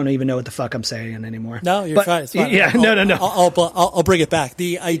don't even know what the fuck I'm saying anymore. No, you're fine. It's fine. Yeah, no. I'll bring it back.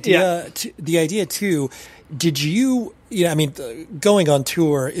 The idea too. Did you? Going on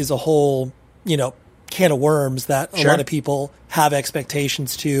tour is a whole, can of worms that a lot of people have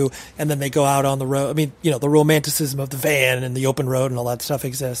expectations to, and then they go out on the road. The romanticism of the van and the open road and all that stuff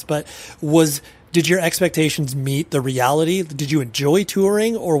exists. But did your expectations meet the reality? Did you enjoy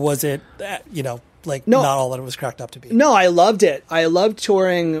touring, or was it, not all that it was cracked up to be? No, I loved it. I loved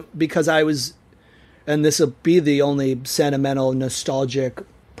touring because I was, and this will be the only sentimental, nostalgic,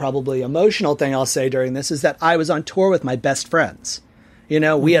 probably emotional thing I'll say during this, is that I was on tour with my best friends.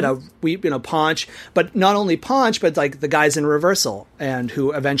 We had Paunch, but not only Paunch, but like the guys in Reversal, and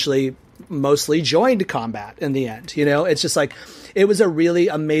who eventually mostly joined Combat in the end. It's just like, it was a really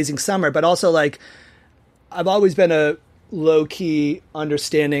amazing summer, but also like, I've always been a low key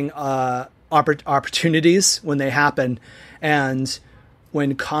understanding, opportunities when they happen. And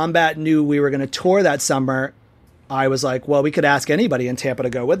when Combat knew we were going to tour that summer, I was like, well, we could ask anybody in Tampa to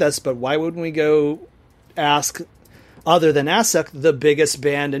go with us, but why wouldn't we go ask, other than ASUC, the biggest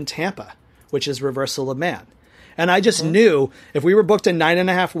band in Tampa, which is Reversal of Man? And I just knew if we were booked a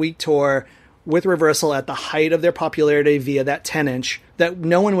 9.5 week tour with Reversal at the height of their popularity via that 10-inch, that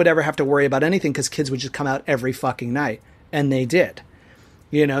no one would ever have to worry about anything, because kids would just come out every fucking night. And they did.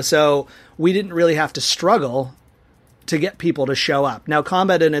 So we didn't really have to struggle to get people to show up. Now,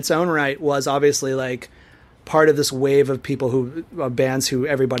 Combat in its own right was obviously like part of this wave of people bands who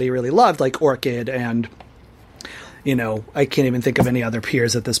everybody really loved, like Orchid and, I can't even think of any other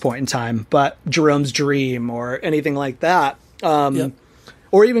peers at this point in time, but Jerome's Dream or anything like that.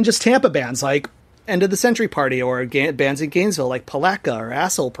 Or even just Tampa bands like End of the Century Party, or bands in Gainesville like Palaka or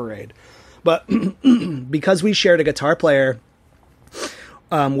Asshole Parade. But because we shared a guitar player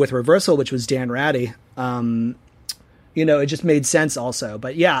with Reversal, which was Dan Ratty, it just made sense also.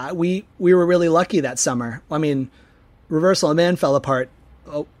 But yeah, we were really lucky that summer. Reversal of Man fell apart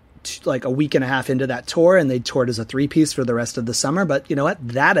like a week and a half into that tour, and they toured as a 3-piece for the rest of the summer. But you know what?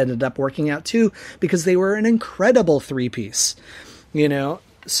 That ended up working out too, because they were an incredible 3-piece, you know?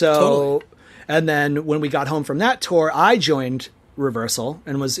 So, totally. And then when we got home from that tour, I joined Reversal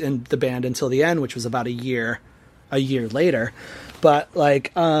and was in the band until the end, which was about a year later. But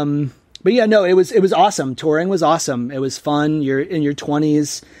like, but yeah, no, it was awesome. Touring was awesome. It was fun. You're in your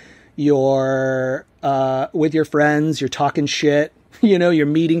 20s, you're, with your friends, you're talking shit, you know, you're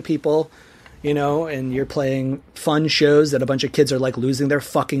meeting people, you know, and you're playing fun shows that a bunch of kids are like losing their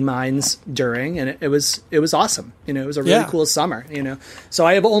fucking minds during. And it was awesome. You know, it was a really cool summer, you know, so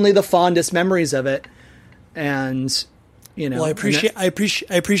I have only the fondest memories of it. And, you know, well, I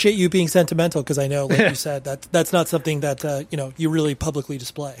appreciate you being sentimental, because I know, like you said, that's not something that you know, you really publicly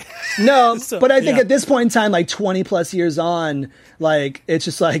display. No, so, but I think at this point in time, like 20 plus years on, like it's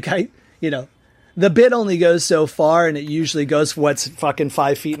just like you know, the bit only goes so far, and it usually goes for what's fucking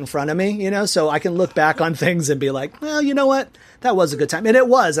 5 feet in front of me, you know. So I can look back on things and be like, well, you know what, that was a good time, and it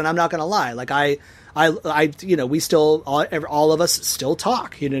was, and I'm not gonna lie, like I you know, we still all of us still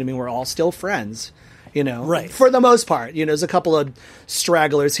talk, you know what I mean? We're all still friends. You know, right. For the most part, you know, there's a couple of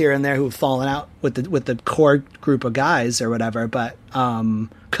stragglers here and there who've fallen out with the core group of guys or whatever, but,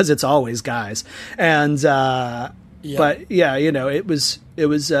 cause it's always guys. And, but yeah, you know, it was it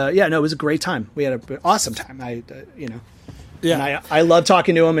was a great time. We had an awesome time. You know, and I love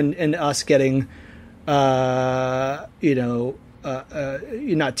talking to him and us getting, you know,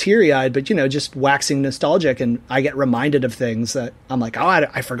 not teary-eyed, but, you know, just waxing nostalgic, and I get reminded of things that I'm like, oh,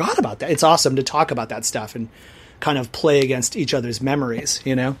 I forgot about that. It's awesome to talk about that stuff and kind of play against each other's memories,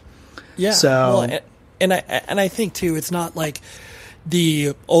 you know? Yeah. So, well, and I think too, it's not like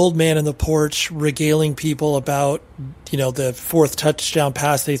the old man in the porch regaling people about, you know, the 4th touchdown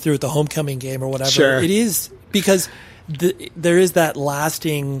pass they threw at the homecoming game or whatever. Sure. It is because there is that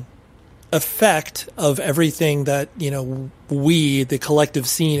lasting effect of everything that, you know, we, the collective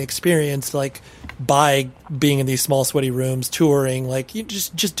scene, experienced, like by being in these small sweaty rooms, touring, like you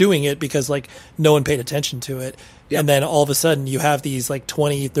just doing it because like no one paid attention to it. Yep. And then all of a sudden you have these like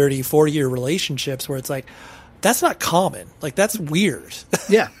 20, 30, 40-year relationships where it's like, that's not common. Like that's weird.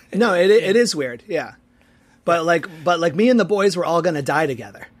 Yeah. No, it is weird. Yeah. But like me and the boys were all going to die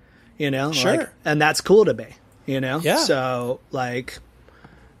together, you know? Sure. Like, and that's cool to me, you know? Yeah. So like,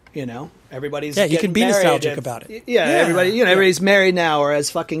 you know, everybody's you can be nostalgic about it. Yeah, everybody, you know, everybody's married now, or has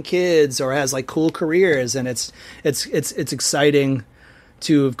fucking kids, or has like cool careers, and it's exciting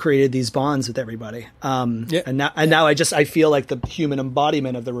to have created these bonds with everybody. And now I feel like the human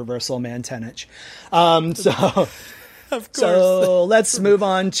embodiment of the Reversal man 10-inch. So. Of course. So let's move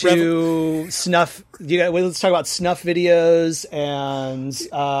on to snuff. Let's talk about snuff videos and.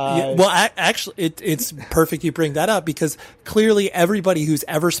 Well, actually, it's perfect you bring that up, because clearly everybody who's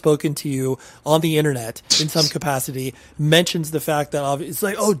ever spoken to you on the internet in some capacity mentions the fact that it's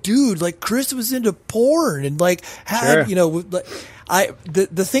like, oh, dude, like Chris was into porn and like had, you know,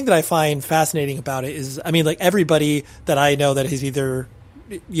 the thing that I find fascinating about it is, I mean, like everybody that I know that has either,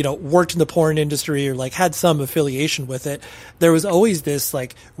 you know, worked in the porn industry or like had some affiliation with it, there was always this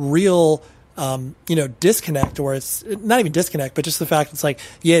like real, you know, disconnect, or it's not even disconnect, but just the fact it's like,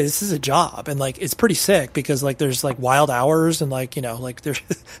 yeah, this is a job, and like it's pretty sick because like there's like wild hours and like, you know, like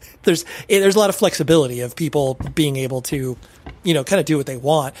there's a lot of flexibility of people being able to, you know, kind of do what they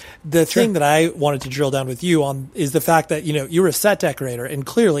want. The thing that I wanted to drill down with you on is the fact that, you know, you were a set decorator, and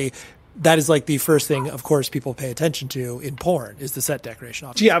clearly that is like the first thing, of course, people pay attention to in porn is the set decoration.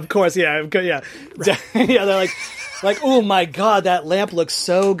 Obviously. Yeah, of course. Yeah. Yeah. Right. Yeah. They're like, oh my God, that lamp looks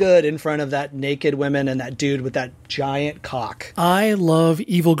so good in front of that naked women and that dude with that giant cock. I love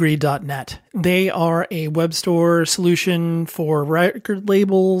evilgreed.net. They are a web store solution for record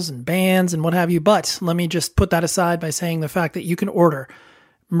labels and bands and what have you. But let me just put that aside by saying the fact that you can order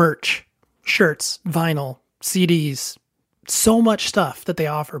merch, shirts, vinyl, CDs, so much stuff that they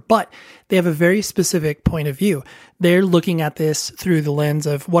offer, but they have a very specific point of view. They're looking at this through the lens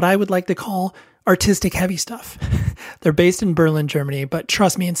of what I would like to call artistic heavy stuff. They're based in Berlin, Germany, but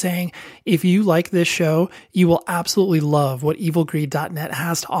trust me in saying, if you like this show, you will absolutely love what evilgreed.net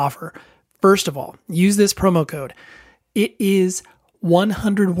has to offer. First of all, use this promo code. It is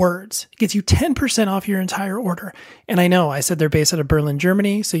 100 words. It gets you 10% off your entire order. And I know I said they're based out of Berlin,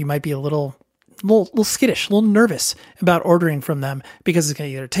 Germany, so you might be a little skittish, a little nervous about ordering from them because it's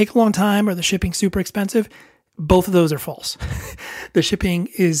going to either take a long time or the shipping's super expensive. Both of those are false. The shipping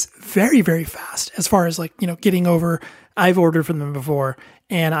is very, very fast as far as like, you know, getting over. I've ordered from them before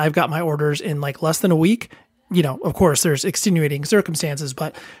and I've got my orders in like less than a week. You know, of course there's extenuating circumstances,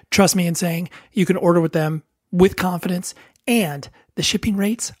 but trust me in saying you can order with them with confidence And the shipping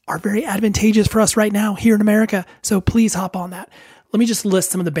rates are very advantageous for us right now here in America. So please hop on that. Let me just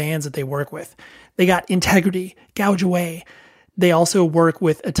list some of the bands that they work with. They got Integrity, Gouge Away. They also work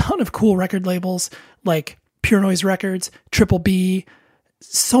with a ton of cool record labels like Pure Noise Records, Triple B,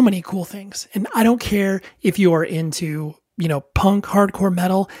 so many cool things. And I don't care if you are into, punk, hardcore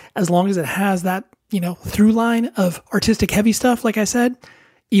metal, as long as it has that, through line of artistic heavy stuff, like I said,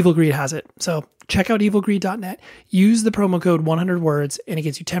 Evil Greed has it. So check out evilgreed.net, use the promo code 100words, and it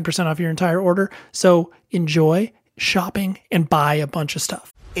gets you 10% off your entire order. So enjoy shopping and buy a bunch of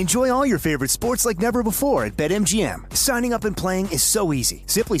stuff. Enjoy all your favorite sports like never before at BetMGM. Signing up and playing is so easy.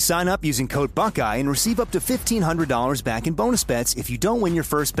 Simply sign up using code Buckeye and receive up to $1,500 back in bonus bets if you don't win your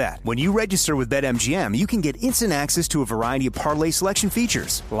first bet. When you register with BetMGM, you can get instant access to a variety of parlay selection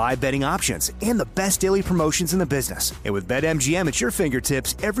features, live betting options, and the best daily promotions in the business. And with BetMGM at your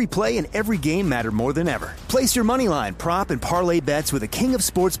fingertips, every play and every game matter more than ever. Place your moneyline, prop, and parlay bets with the king of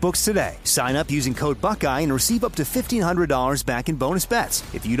sportsbooks today. Sign up using code Buckeye and receive up to $1,500 back in bonus bets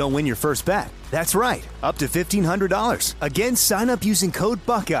if you don't win your first bet. That's right, up to $1,500. Again, sign up using code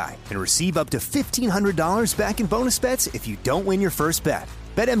Buckeye and receive up to $1,500 back in bonus bets if you don't win your first bet.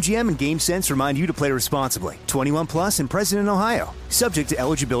 BetMGM and GameSense remind you to play responsibly. 21 plus and present in Ohio. Subject to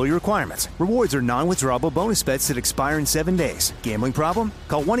eligibility requirements. Rewards are non-withdrawable bonus bets that expire in 7 days. Gambling problem?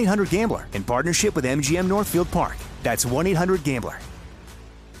 Call 1-800-GAMBLER in partnership with MGM Northfield Park. That's 1-800-GAMBLER.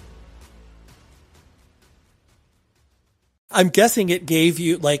 I'm guessing it gave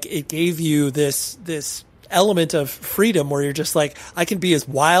you this element of freedom where you're just like, I can be as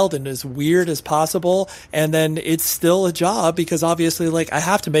wild and as weird as possible. And then it's still a job because obviously I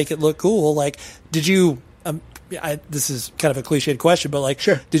have to make it look cool. Did you, this is kind of a cliched question, but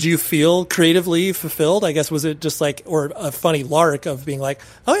sure. Did you feel creatively fulfilled? I guess, was it just or a funny lark of being like,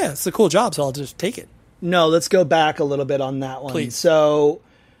 oh yeah, it's a cool job, so I'll just take it. No, let's go back a little bit on that one. Please. So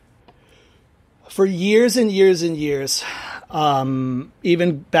for years and years and years,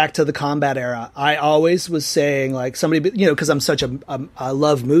 even back to the combat era, I always was saying somebody, because I'm such I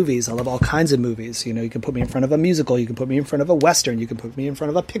love movies. I love all kinds of movies. You can put me in front of a musical. You can put me in front of a Western. You can put me in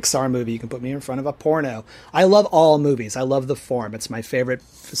front of a Pixar movie. You can put me in front of a porno. I love all movies. I love the form. It's my favorite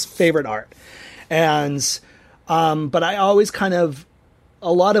art. And, but I always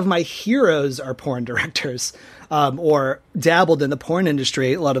a lot of my heroes are porn directors. Or dabbled in the porn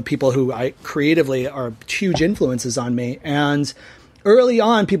industry. A lot of people who I creatively are huge influences on me. And early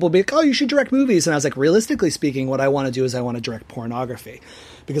on, people would be like, oh, you should direct movies. And I was like, realistically speaking, what I want to do is I want to direct pornography.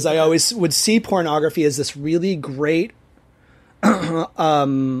 Because I always would see pornography as this really great,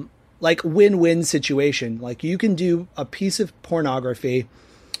 win-win situation. You can do a piece of pornography.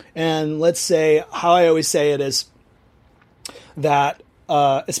 And let's say, how I always say it is that,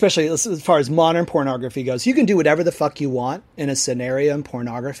 especially as far as modern pornography goes, you can do whatever the fuck you want in a scenario in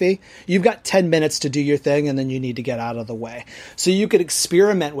pornography. You've got 10 minutes to do your thing, and then you need to get out of the way. So you could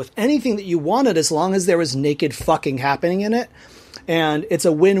experiment with anything that you wanted as long as there was naked fucking happening in it. And it's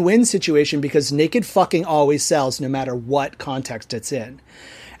a win-win situation because naked fucking always sells no matter what context it's in.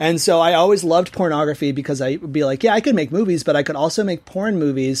 And so I always loved pornography because I would be like, yeah, I could make movies, but I could also make porn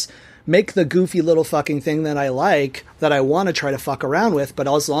movies, make the goofy little fucking thing that I like, that I want to try to fuck around with. But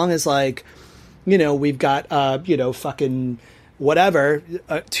as long as we've got, fucking whatever,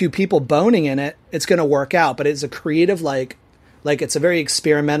 2 people boning in it, it's going to work out. But it's a creative, it's a very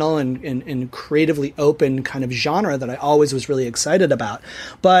experimental and creatively open kind of genre that I always was really excited about.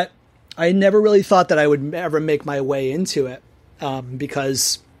 But I never really thought that I would ever make my way into it.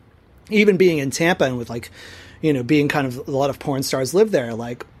 Because even being in Tampa and with being kind of a lot of porn stars live there,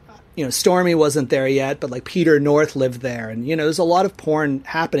 Stormy wasn't there yet, but Peter North lived there. And, there's a lot of porn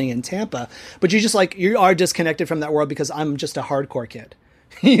happening in Tampa, but you just you are disconnected from that world because I'm just a hardcore kid.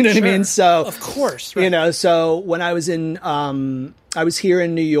 You know what I mean? So of course, right. So when I was I was here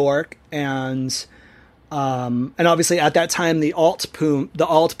in New York and obviously at that time the alt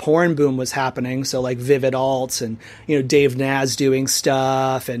porn boom was happening. So Vivid Alts and, Dave Naz doing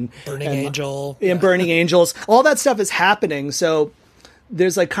stuff and Burning Angel and Burning Angels, all that stuff is happening. So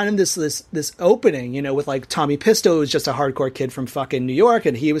there's kind of this opening, with Tommy Pisto, who's just a hardcore kid from fucking New York,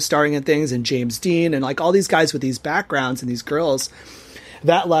 and he was starring in things, and James Dean, and all these guys with these backgrounds and these girls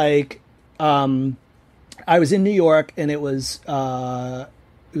that I was in New York, and it was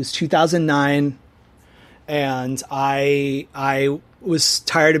 2009, and I was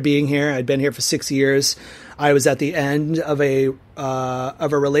tired of being here. I'd been here for 6 years. I was at the end of a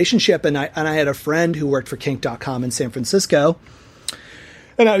relationship, and I had a friend who worked for kink.com in San Francisco.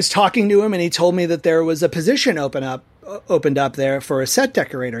 And I was talking to him, and he told me that there was a position open up opened up there for a set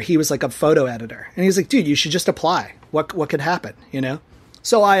decorator. He was like a photo editor. And he was like, dude, you should just apply. What could happen, you know?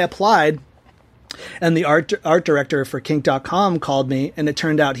 So I applied, and the art director for kink.com called me, and it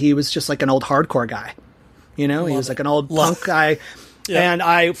turned out he was just like an old hardcore guy. You know, he was like an old punk guy. Yeah. And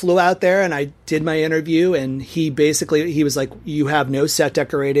I flew out there and I did my interview, and he was like, you have no set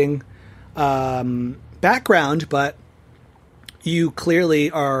decorating background, but you clearly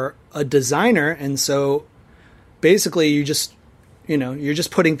are a designer. And so basically you're just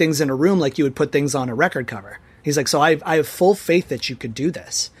putting things in a room like you would put things on a record cover. He's like, so I have full faith that you could do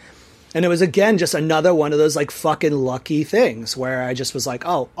this. And it was, again, just another one of those like fucking lucky things where I just was like,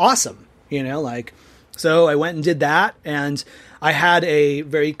 oh, awesome. You know, like, so I went and did that, and I had a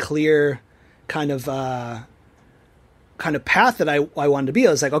very clear kind of path that I wanted to be.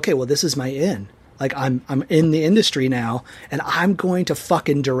 I was like, okay, well, this is my in. Like, I'm in the industry now, and I'm going to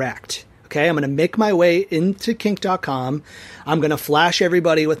fucking direct. Okay, I'm going to make my way into kink.com. I'm going to flash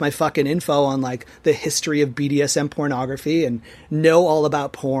everybody with my fucking info on like the history of BDSM pornography and know all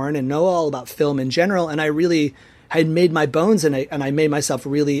about porn and know all about film in general. And I really had made my bones, and I made myself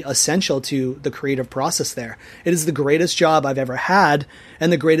really essential to the creative process there. It is the greatest job I've ever had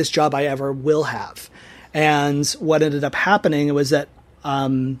and the greatest job I ever will have. And what ended up happening was that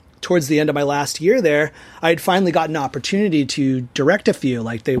towards the end of my last year there, I had finally gotten an opportunity to direct a few,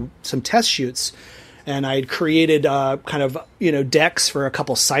 like some test shoots. And I had created kind of, you know, decks for a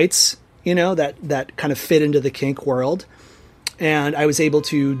couple sites, you know, that kind of fit into the kink world. And I was able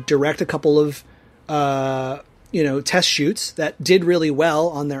to direct a couple of, test shoots that did really well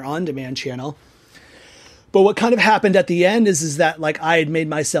on their on-demand channel. But what kind of happened at the end is that like I had made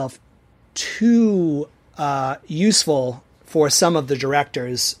myself too useful for some of the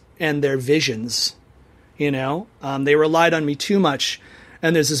directors and their visions, you know, they relied on me too much.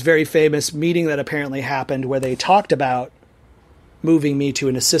 And there's this very famous meeting that apparently happened where they talked about moving me to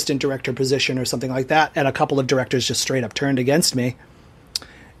an assistant director position or something like that. And a couple of directors just straight up turned against me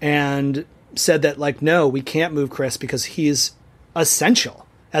and said that like, no, we can't move Chris because he's essential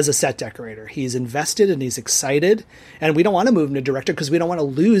as a set decorator. He's invested and he's excited, and we don't want to move him to director because we don't want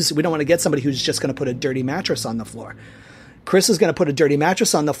to get somebody who's just going to put a dirty mattress on the floor. Chris is going to put a dirty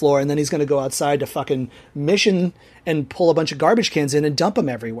mattress on the floor, and then he's going to go outside to fucking mission and pull a bunch of garbage cans in and dump them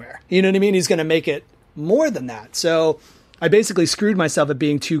everywhere. You know what I mean? He's going to make it more than that. So I basically screwed myself at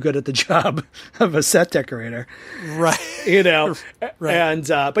being too good at the job of a set decorator. Right. You know, right. And,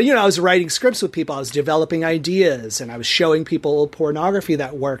 but you know, I was writing scripts with people, I was developing ideas, and I was showing people pornography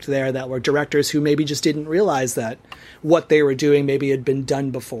that worked there that were directors who maybe just didn't realize that what they were doing maybe had been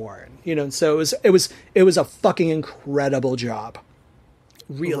done before. You know, so it was a fucking incredible job.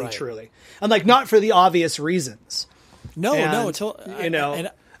 Really, right. Truly. And like, not for the obvious reasons. No, you know,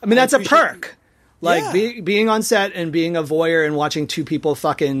 I mean, that's a perk. Like being on set and being a voyeur and watching two people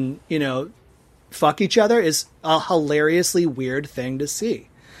fucking, you know, fuck each other is a hilariously weird thing to see,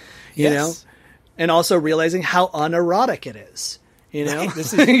 you know, and also realizing how unerotic it is, you know, right.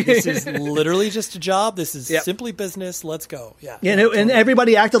 This is literally just a job. This is simply business. Let's go. Yeah. And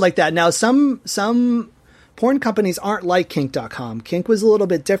everybody acted like that. Now, some porn companies aren't like kink.com. Kink was a little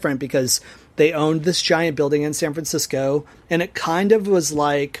bit different because they owned this giant building in San Francisco, and it kind of was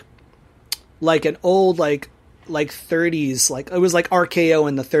like an old, like 30s, like it was like RKO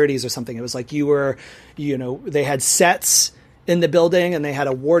in the 30s or something. It was like they had sets in the building, and they had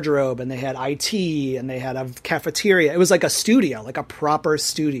a wardrobe, and they had IT, and they had a cafeteria. It was like a studio, like a proper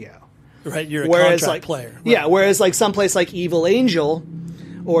studio. Right. You're a contract player. Right. Yeah. Whereas like someplace like Evil Angel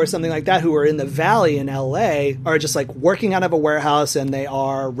or something like that, who are in the Valley in LA, are just like working out of a warehouse, and they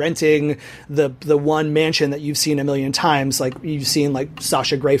are renting the one mansion that you've seen a million times. Like you've seen like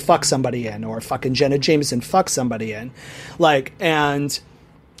Sasha Grey fuck somebody in, or fucking Jenna Jameson fuck somebody in, like, and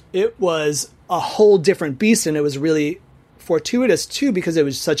it was a whole different beast. And it was really fortuitous too, because it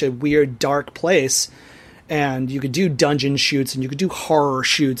was such a weird, dark place, and you could do dungeon shoots, and you could do horror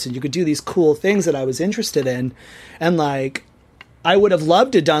shoots, and you could do these cool things that I was interested in. And like, I would have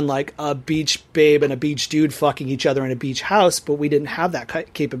loved to have done like a beach babe and a beach dude fucking each other in a beach house, but we didn't have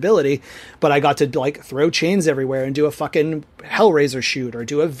that capability. But I got to like throw chains everywhere and do a fucking Hellraiser shoot or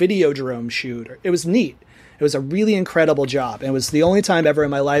do a Videodrome shoot. It was neat. It was a really incredible job. And it was the only time ever in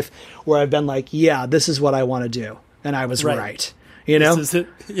my life where I've been like, yeah, this is what I want to do. And I was right. You know? This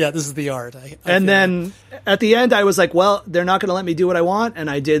is the art. And then at the end I was like, well, they're not going to let me do what I want. And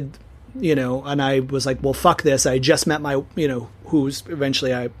I did, you know, and I was like, well, fuck this. I just met my, you know, who's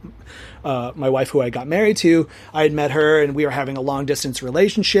eventually my wife, who I got married to. I had met her, and we were having a long distance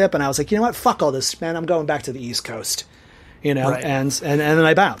relationship. And I was like, you know what? Fuck all this, man. I'm going back to the East Coast, you know, right. and then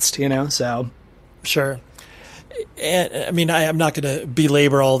I bounced, you know, so. Sure. And I mean, I'm not going to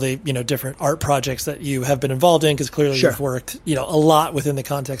belabor all the, different art projects that you have been involved in, because clearly you've worked, a lot within the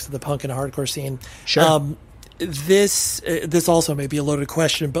context of the punk and hardcore scene. Sure. This also may be a loaded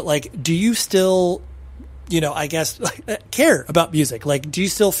question, but like, do you still, I guess, care about music? Like, do you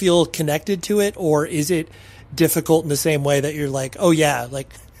still feel connected to it, or is it difficult in the same way that you're like, oh yeah,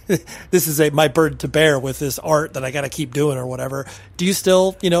 like this is my burden to bear with this art that I got to keep doing or whatever? Do you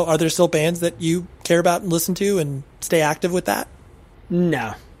still, are there still bands that you care about and listen to and stay active with that?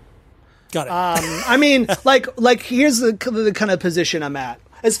 No. Got it. I mean, like here's the kind of position I'm at.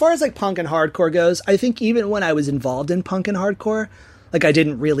 As far as like punk and hardcore goes, I think even when I was involved in punk and hardcore, like I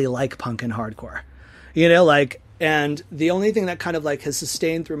didn't really like punk and hardcore, and the only thing that kind of like has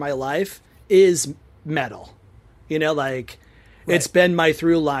sustained through my life is metal, Right. It's been my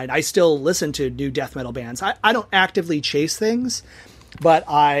through line. I still listen to new death metal bands. I don't actively chase things, but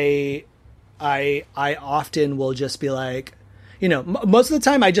I often will just be like, most of the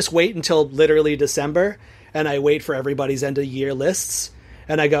time I just wait until literally December, and I wait for everybody's end of year lists,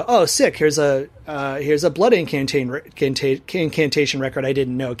 and I go, oh, sick. Here's a Blood Incantation record I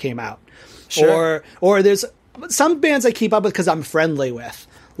didn't know came out. Sure. Or there's some bands I keep up with because I'm friendly with,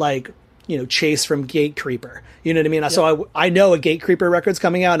 like, Chase from Gatecreeper. You know what I mean? Yep. So I know a Gatecreeper record's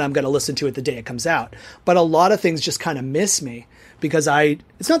coming out, and I'm going to listen to it the day it comes out. But a lot of things just kind of miss me because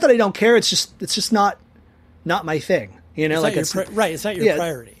it's not that I don't care. It's just not my thing. It's not your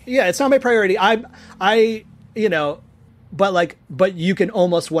priority. Yeah, it's not my priority. But you can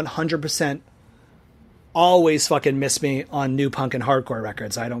almost 100% always fucking miss me on new punk and hardcore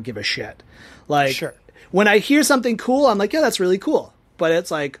records. I don't give a shit. Like, sure. When I hear something cool, I'm like, yeah, that's really cool. But it's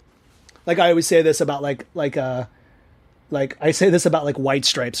like I always say this about like I say this about like White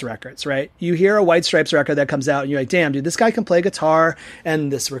Stripes records, right? You hear a White Stripes record that comes out and you're like, damn, dude, this guy can play guitar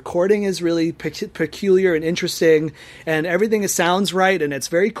and this recording is really peculiar and interesting and everything sounds right and it's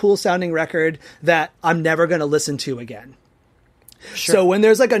very cool sounding record that I'm never going to listen to again. Sure. So when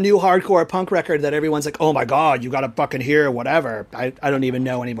there's like a new hardcore punk record that everyone's like, oh my God, you got to fucking hear whatever. I don't even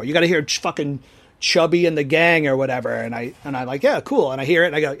know anymore. You got to hear fucking Chubby and the Gang or whatever. And I'm like, yeah, cool. And I hear it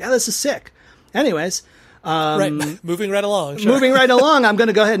and I go, yeah, this is sick. Anyways. Moving right along. Sure. Moving right along, I'm going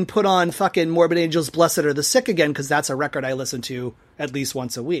to go ahead and put on fucking Morbid Angel's Blessed Are the Sick again, because that's a record I listen to at least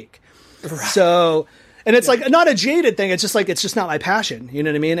once a week. Right. So, and it's like not a jaded thing. It's just like, it's just not my passion. You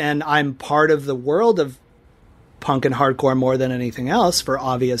know what I mean? And I'm part of the world of punk and hardcore more than anything else for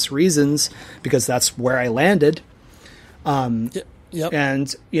obvious reasons, because that's where I landed. Yep.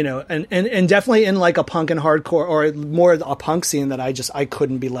 And, and definitely in like a punk and hardcore or more a punk scene that I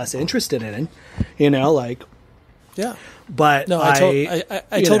couldn't be less interested in, yeah. But no,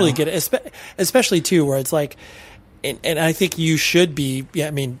 I totally get it. Especially too, where it's like, and I think you should be,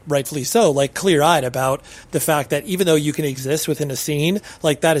 rightfully so, like clear-eyed about the fact that even though you can exist within a scene,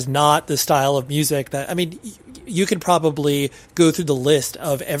 like that is not the style of music that, you could probably go through the list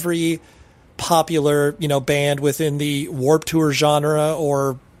of every popular, band within the Warped Tour genre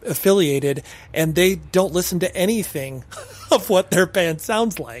or affiliated, and they don't listen to anything of what their band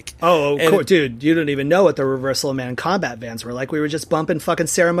sounds like. Oh, cool. Dude, you don't even know what the Reversal Man Combat bands were like. We were just bumping fucking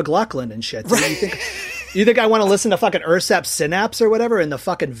Sarah McLachlan and shit. Right. You think I want to listen to fucking Ursap Synapse or whatever in the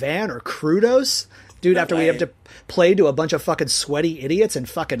fucking van, or Crudos? Dude, after we have to play to a bunch of fucking sweaty idiots in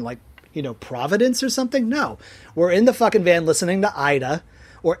fucking Providence or something? No. We're in the fucking van listening to Ida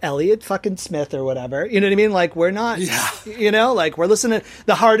or Elliot fucking Smith or whatever. You know what I mean? Like, we're not, we're listening.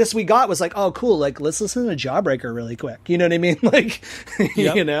 The hardest we got was like, oh, cool. Like, let's listen to Jawbreaker really quick. You know what I mean? Like,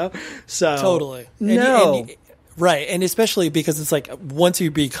 yep. So. Totally. No. Right. And especially because it's like, once you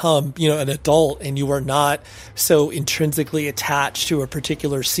become, an adult and you are not so intrinsically attached to a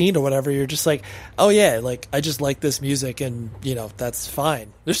particular scene or whatever, you're just like, oh yeah, like, I just like this music and, that's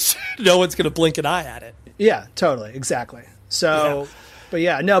fine. There's no one's going to blink an eye at it. Yeah, totally. Exactly. So, but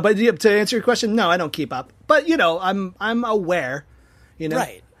to answer your question, no, I don't keep up. But, I'm aware,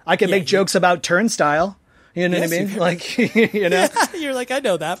 Right. I can make jokes about Turnstile. You know what I mean? Like, Yeah, you're like, I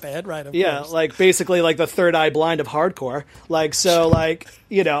know that band, right? Of course. Like basically like the third eye blind of hardcore. Like, so like,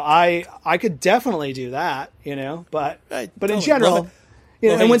 I could definitely do that, but in general,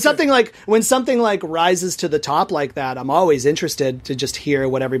 and when something like rises to the top like that, I'm always interested to just hear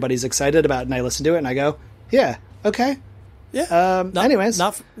what everybody's excited about. And I listen to it and I go, yeah, okay. Yeah. Anyways,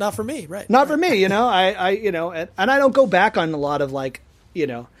 not for me. Right. Not for me. And I don't go back on a lot of like,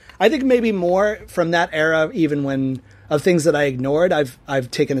 I think maybe more from that era, even when of things that I ignored,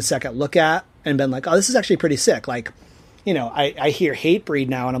 I've taken a second look at and been like, oh, this is actually pretty sick. Like, I hear Hatebreed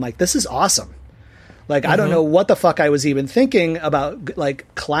now and I'm like, this is awesome. Like, I don't know what the fuck I was even thinking about,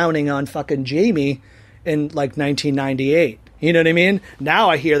 like clowning on fucking Jamie in like 1998. You know what I mean? Now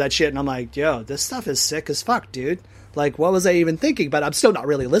I hear that shit and I'm like, yo, this stuff is sick as fuck, dude. Like, what was I even thinking? But I'm still not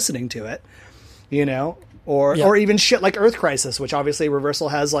really listening to it, you know? Or even shit like Earth Crisis, which obviously Reversal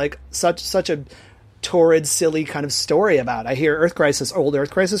has like such a torrid, silly kind of story about. I hear old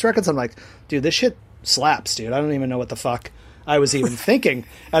Earth Crisis records. I'm like, dude, this shit slaps, dude. I don't even know what the fuck I was even thinking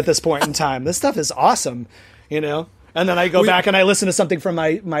at this point in time. This stuff is awesome, you know? And then I go back and I listen to something from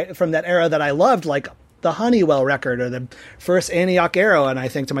from that era that I loved, like the Honeywell record or the first Antioch era, and I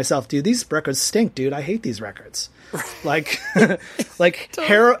think to myself, dude, these records stink, dude. I hate these records. Like,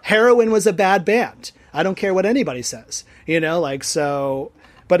 Heroin was a bad band. I don't care what anybody says, you know, like, so,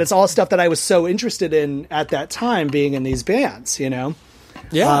 but it's all stuff that I was so interested in at that time, being in these bands, you know?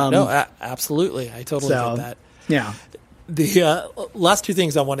 Yeah, absolutely. I totally get that. Yeah. The last two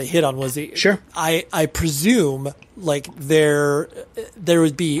things I want to hit on was Sure. I presume like there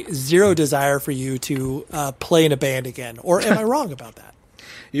would be zero desire for you to play in a band again, or am I wrong about that?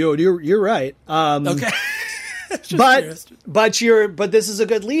 You're right. Okay. But this is a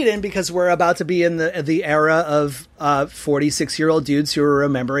good lead in, because we're about to be in the era of 46-year-old dudes who are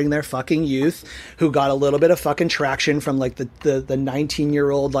remembering their fucking youth, who got a little bit of fucking traction from like the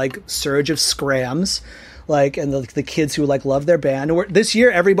 19-year-old like surge of scrams, like, and the kids who like love their band. This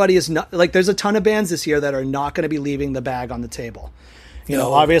year, everybody is not like, there's a ton of bands this year that are not going to be leaving the bag on the table. You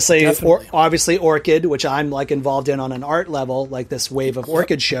know, obviously Orchid, which I'm like involved in on an art level, like this wave of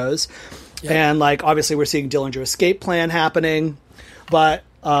Orchid shows. Yep. And like, obviously we're seeing Dillinger Escape Plan happening, but,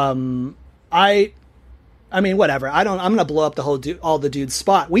 I mean, whatever. I'm going to blow up all the dudes'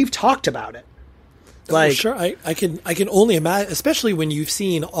 spot. We've talked about it. Like, sure. I can only imagine, especially when you've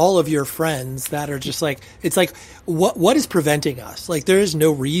seen all of your friends that are just like, it's like, what is preventing us? Like, there is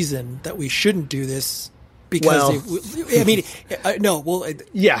no reason that we shouldn't do this. Because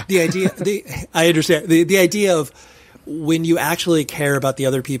I understand the idea of when you actually care about the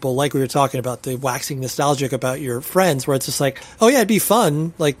other people, like we were talking about, the waxing nostalgic about your friends, where it's just like, oh yeah, it'd be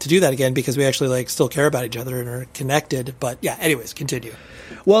fun like to do that again because we actually like still care about each other and are connected. But yeah, anyways, continue.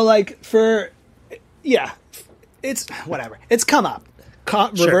 Well, like it's whatever. It's come up.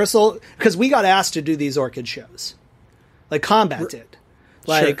 Reversal, because we got asked to do these Orchid shows, like Combat did,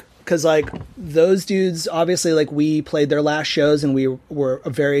 like. Sure. Because, like, those dudes, obviously, like, we played their last shows and we were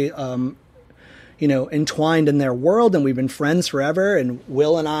very, entwined in their world, and we've been friends forever. And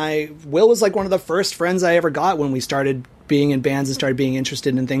Will was, like, one of the first friends I ever got when we started being in bands and started being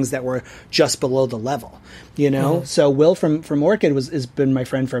interested in things that were just below the level, you know? Mm-hmm. So Will from Orchid has been my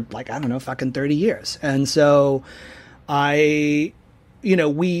friend for, like, I don't know, fucking 30 years. And so we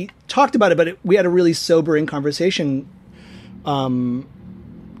talked about it, but we had a really sobering conversation,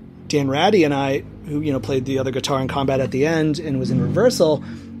 Dan Ratty and I, who, played the other guitar in Combat at the end and was in Reversal,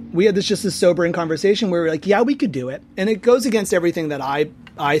 we had this sobering conversation where we were like, yeah, we could do it. And it goes against everything that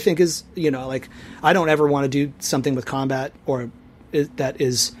I think is, like, I don't ever want to do something with Combat that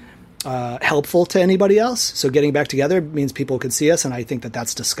is helpful to anybody else. So getting back together means people could see us, and I think that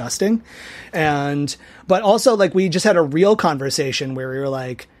that's disgusting. But also, like, we just had a real conversation where we were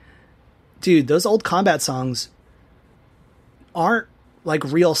like, dude, those old Combat songs aren't like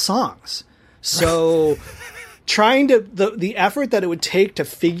real songs. So trying to, the effort that it would take to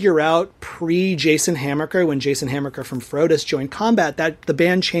figure out pre-Jason Hammaker, when Jason Hammaker from Frodis joined Combat, that the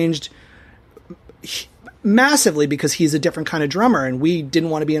band changed massively because he's a different kind of drummer, and we didn't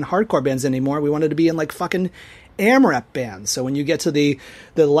want to be in hardcore bands anymore. We wanted to be in like fucking AMRAP bands. So when you get to the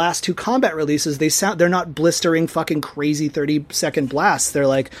last two Combat releases, they're not blistering fucking crazy 30-second blasts. They're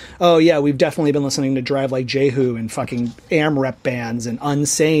like, oh yeah, we've definitely been listening to Drive Like Jehu and fucking AMRAP bands and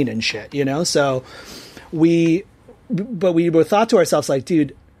Unsane and shit, So we thought to ourselves, like,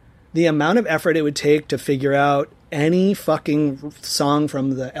 dude, the amount of effort it would take to figure out any fucking song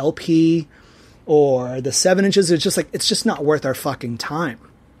from the LP or the 7 inches, it's just not worth our fucking time.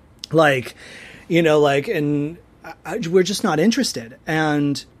 Like, and we're just not interested.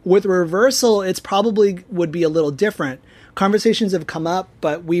 And with Reversal, it's probably would be a little different. Conversations have come up,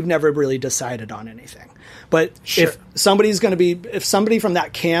 but we've never really decided on anything. But sure. If somebody from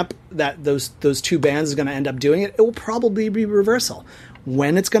that camp, that those two bands is going to end up doing it, it will probably be Reversal.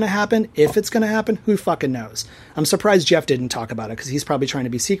 When it's going to happen, if it's going to happen, who fucking knows? I'm surprised Jeff didn't talk about it, because he's probably trying to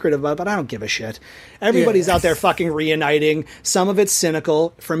be secretive about it, but I don't give a shit. Everybody's out there fucking reuniting. Some of it's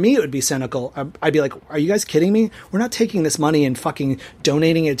cynical. For me, it would be cynical. I'd be like, are you guys kidding me? We're not taking this money and fucking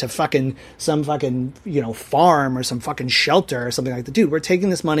donating it to fucking some fucking, farm or some fucking shelter or something like that. Dude, we're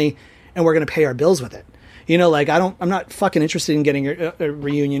taking this money and we're going to pay our bills with it. I'm not fucking interested in getting a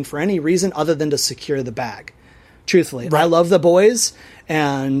reunion for any reason other than to secure the bag. truthfully. Right. I love the boys,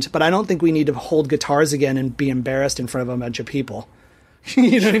 but I don't think we need to hold guitars again and be embarrassed in front of a bunch of people.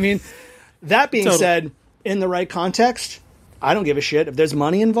 You know what I mean? That being said, in the right context, I don't give a shit. If there's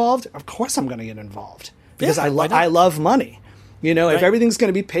money involved, of course I'm going to get involved. Because I love money. You know, if everything's going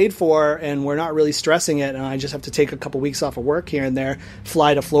to be paid for and we're not really stressing it and I just have to take a couple weeks off of work here and there,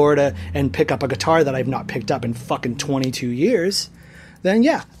 fly to Florida and pick up a guitar that I've not picked up in fucking 22 years, then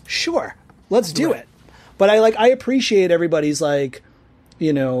yeah, sure, let's do it. But I appreciate everybody's like,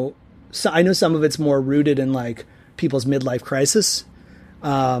 you know, so I know some of it's more rooted in like people's midlife crisis.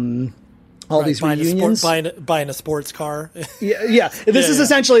 All these reunions, buying a sports car. yeah. This is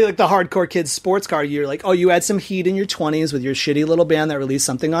essentially like the hardcore kids sports car. You're like, oh, you had some heat in your 20s with your shitty little band that released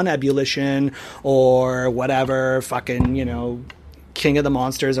something on Ebullition or whatever, fucking, you know, King of the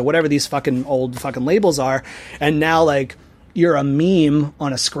Monsters or whatever these fucking old fucking labels are, and now like you're a meme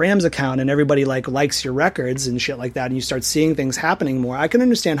on a Scrams account and everybody like likes your records and shit like that, and you start seeing things happening more. I can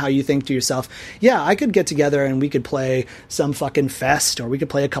understand how you think to yourself, yeah, I could get together and we could play some fucking fest or we could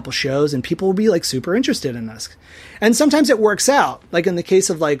play a couple shows and people will be like super interested in us. And sometimes it works out. Like in the case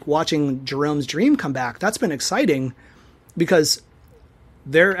of like watching Jerome's Dream come back, that's been exciting because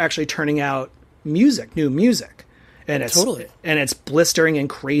they're actually turning out new music. And it's and it's blistering and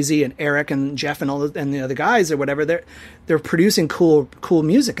crazy, and Eric and Jeff and and the other guys or whatever, they're producing cool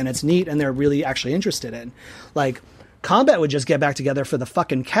music, and it's neat, and they're really actually interested in. Like Combat would just get back together for the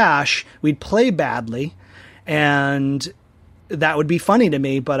fucking cash. We'd play badly, and that would be funny to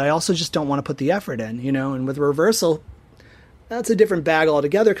me, but I also just don't want to put the effort in, you know. And with Reversal, that's a different bag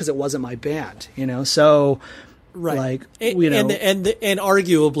altogether because it wasn't my band, you know. So. Right. Like, you know, and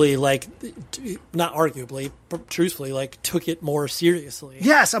arguably, like, not arguably, but truthfully, like, took it more seriously.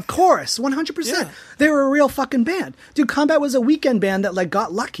 Yes, of course. 100%. Yeah. They were a real fucking band. Dude, Combat was a weekend band that, like,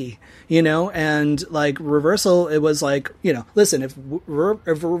 got lucky, you know? And, like, Reversal, it was like, you know, listen, if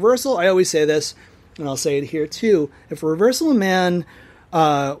Reversal, I always say this, and I'll say it here too, if Reversal Man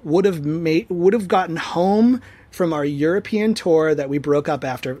would have gotten home from our European tour that we broke up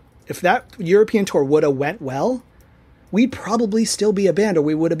after, if that European tour would have went well, we'd probably still be a band, or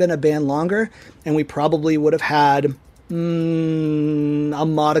we would have been a band longer, and we probably would have had a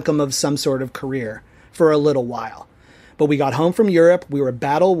modicum of some sort of career for a little while. But we got home from Europe, we were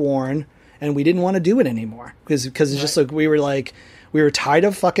battle worn, and we didn't want to do it anymore because it's just like we were tired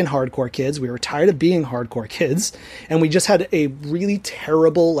of fucking hardcore kids. We were tired of being hardcore kids. And we just had a really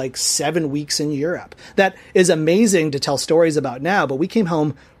terrible, like 7 weeks in Europe. That is amazing to tell stories about now, but we came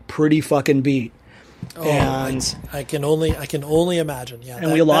home pretty fucking beat. Oh, and I can only imagine. Yeah.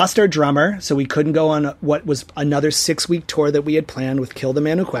 And we lost our drummer, so we couldn't go on what was another 6-week tour that we had planned with Kill the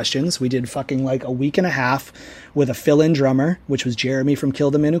Man Who Questions. We did fucking like a week and a half with a fill-in drummer, which was Jeremy from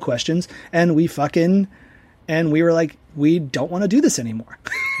Kill the Man Who Questions. And we were like, we don't want to do this anymore.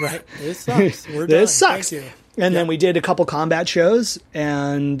 Right. It sucks. We're done. This sucks. Thank you. And then we did a couple Combat shows,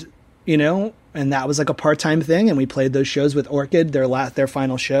 and, you know, and that was like a part-time thing. And we played those shows with Orchid, their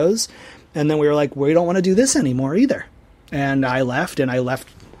final shows. And then we were like, we don't want to do this anymore either. And I left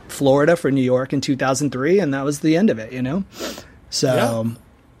Florida for New York in 2003. And that was the end of it, you know? So yeah,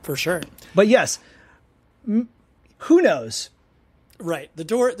 for sure. But yes, who knows? Right. The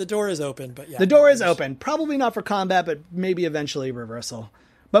door is open, but yeah. The door is open. Probably not for Combat, but maybe eventually Reversal.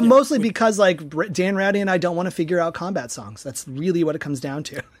 But mostly because like Dan Rowdy and I don't want to figure out Combat songs. That's really what it comes down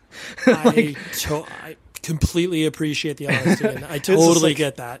to. I completely appreciate the honesty, and I totally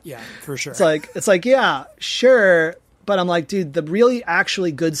get that. Yeah, for sure. It's like, yeah, sure. But I'm like, dude, the really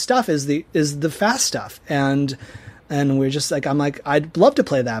actually good stuff is the fast stuff. And we're just like, I'm like, I'd love to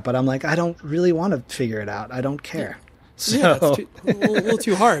play that, but I'm like, I don't really want to figure it out. I don't care. So, yeah, it's a little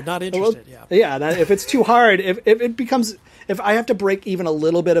too hard. Not interested. If it's too hard, if I have to break even a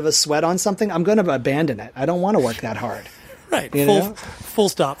little bit of a sweat on something, I'm going to abandon it. I don't want to work that hard. Right. Full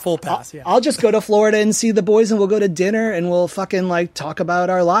stop. Full pass. I'll just go to Florida and see the boys, and we'll go to dinner and we'll fucking like talk about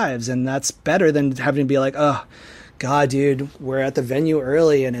our lives, and that's better than having to be like, oh God, dude, we're at the venue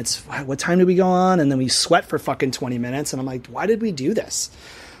early, and it's what time did we go on? And then we sweat for fucking 20 minutes, and I'm like, why did we do this?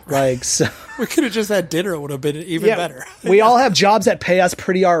 Like, so we could have just had dinner. It would have been even better. We all have jobs that pay us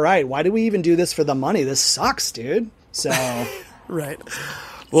pretty all right. Why do we even do this for the money? This sucks, dude. So, right.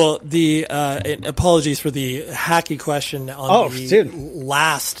 Well, the apologies for the hacky question on the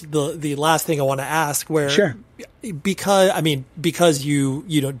last thing I want to ask. Where sure. Because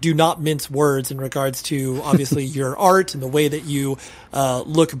you do not mince words in regards to obviously your art and the way that you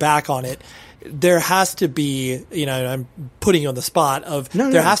look back on it. There has to be, I'm putting you on the spot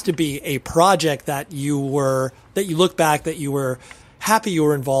has to be a project that you look back that you were happy you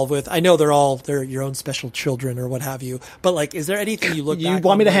were involved with? I know they're your own special children or what have you, but like, is there anything you look back on? You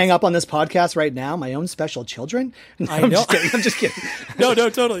want me to hang up on this podcast right now? My own special children? No, I know. I'm just kidding. No,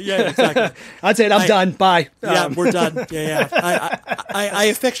 totally. Yeah, exactly. That's it. I'm done. Bye. Yeah, we're done. Yeah. I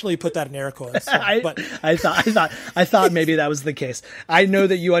affectionately put that in air quotes. So, but I thought maybe that was the case. I know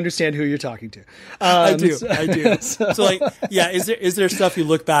that you understand who you're talking to. I do. So like, yeah, is there stuff you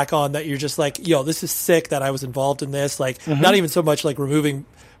look back on that you're just like, yo, this is sick that I was involved in this? Like, not even so much like removing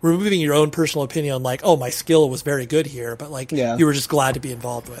your own personal opinion on like, oh, my skill was very good here, but like you were just glad to be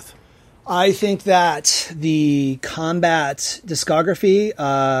involved with. I think that the combat discography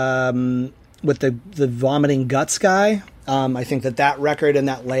with the vomiting guts guy, I think that record and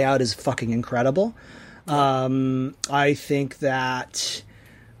that layout is fucking incredible. I think that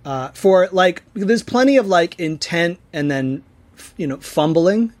for like, there's plenty of like intent and then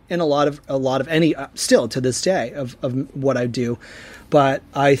fumbling in a lot of any still to this day of what I do, but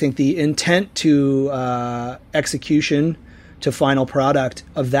I think the intent to execution to final product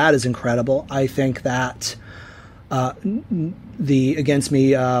of that is incredible. I think that the Against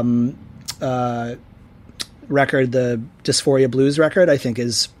Me record, the Dysphoria Blues record, I think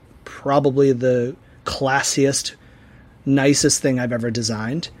is probably the classiest, nicest thing I've ever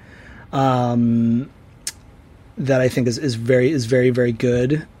designed. That I think is very, very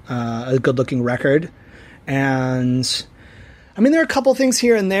good. A good looking record. And I mean, there are a couple things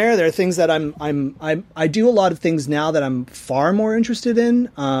here and there. There are things that I do a lot of things now that I'm far more interested in,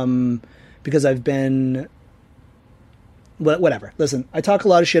 because I've been, whatever. Listen, I talk a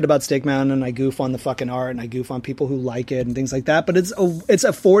lot of shit about Stake Mountain and I goof on the fucking art and I goof on people who like it and things like that. But it's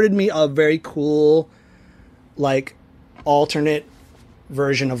afforded me a very cool, like, alternate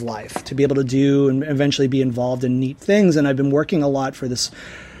version of life to be able to do and eventually be involved in neat things. And I've been working a lot for this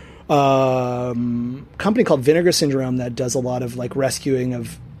company called Vinegar Syndrome that does a lot of like rescuing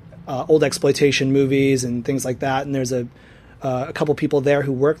of old exploitation movies and things like that. And there's a couple people there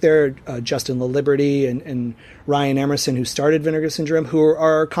who work there, Justin LaLiberty and Ryan Emerson, who started Vinegar Syndrome, who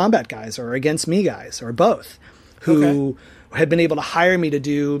are combat guys or Against Me guys or both, who had been able to hire me to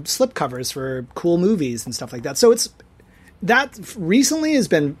do slip covers for cool movies and stuff like that. So that recently has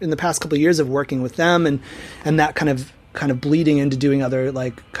been in the past couple of years of working with them and that kind of bleeding into doing other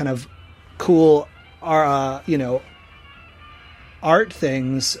like kind of cool, art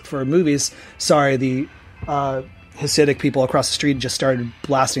things for movies. Sorry, the Hasidic people across the street just started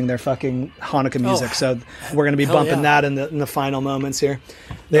blasting their fucking Hanukkah music, so we're going to be bumping that in the final moments here.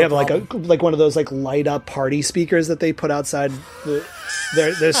 They have like one of those like light up party speakers that they put outside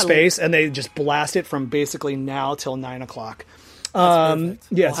their space, and they just blast it from basically now till 9 o'clock. It's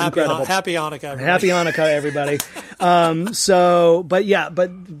incredible. Happy Hanukkah, everybody. Happy Hanukkah, everybody.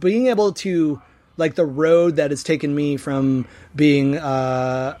 But being able to, like, the road that has taken me from being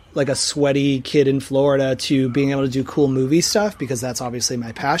like a sweaty kid in Florida to being able to do cool movie stuff, because that's obviously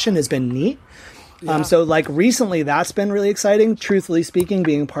my passion, has been neat. Yeah. So like recently that's been really exciting. Truthfully speaking,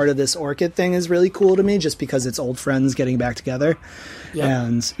 being part of this Orchid thing is really cool to me, just because it's old friends getting back together. Yep.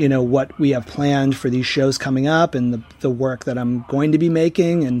 And, what we have planned for these shows coming up and the work that I'm going to be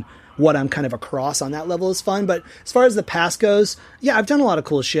making and what I'm kind of across on that level is fun. But as far as the past goes, yeah, I've done a lot of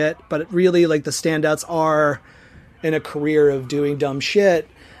cool shit, but really like the standouts are in a career of doing dumb shit.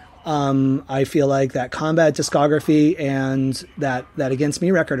 I feel like that combat discography and that Against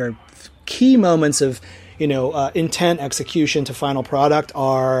Me record are key moments of, intent, execution to final product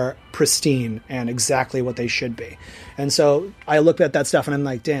are pristine and exactly what they should be. And so I looked at that stuff and I'm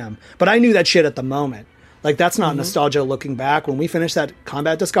like, damn. But I knew that shit at the moment. Like, that's not nostalgia looking back. When we finished that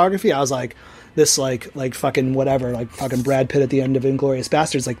combat discography, I was like, this like fucking whatever, like fucking Brad Pitt at the end of Inglourious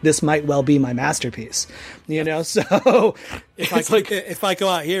Bastards, like, this might well be my masterpiece, So if I go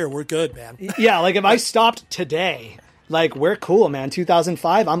out here, we're good, man. Yeah, like if I stopped today, like, we're cool, man.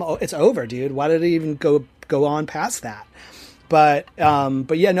 2005, it's over, dude. Why did it even go on past that? But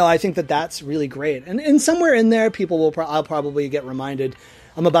yeah, no, I think that's really great. And somewhere in there, I'll probably get reminded.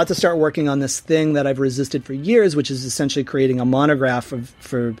 I'm about to start working on this thing that I've resisted for years, which is essentially creating a monograph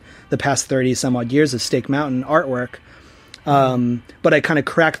for the past 30 some odd years of Stake Mountain artwork. But I kind of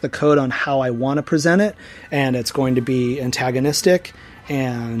cracked the code on how I want to present it, and it's going to be antagonistic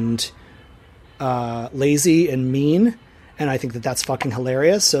and lazy and mean. And I think that's fucking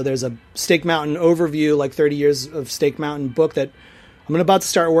hilarious. So there's a Stake Mountain overview, like 30 years of Stake Mountain book that I'm about to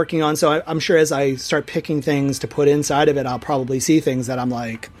start working on. So I'm sure as I start picking things to put inside of it, I'll probably see things that I'm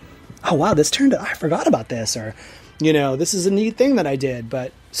like, oh wow, I forgot about this, or, this is a neat thing that I did.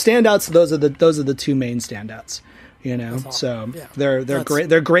 But standouts, those are the two main standouts, So yeah, they're great.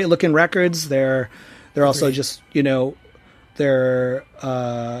 They're great looking records. They're also just, they're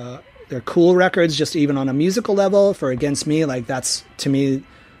cool records, just even on a musical level. For Against Me, like that's to me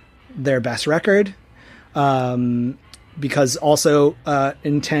their best record. Because also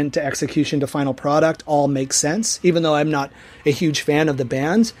intent to execution to final product all makes sense. Even though I'm not a huge fan of the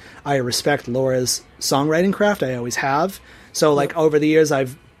band, I respect Laura's songwriting craft. I always have. So like over the years,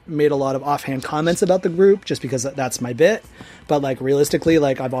 I've made a lot of offhand comments about the group just because that's my bit. But like realistically,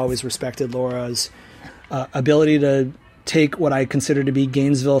 like I've always respected Laura's ability to take what I consider to be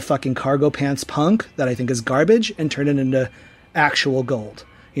Gainesville fucking cargo pants punk that I think is garbage and turn it into actual gold,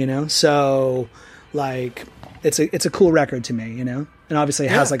 you know? So like it's a cool record to me, you know? And obviously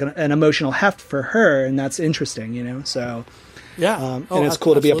it has like an emotional heft for her, and that's interesting, you know? So and it's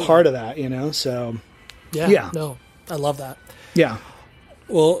cool to be a part of that, you know? So no, I love that. Yeah.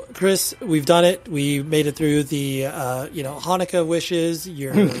 Well, Chris, we've done it. We made it through the, Hanukkah wishes.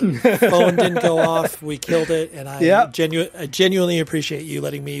 Your phone didn't go off. We killed it. And I genuinely appreciate you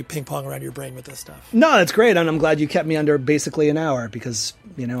letting me ping pong around your brain with this stuff. No, that's great. And I'm glad you kept me under basically an hour because,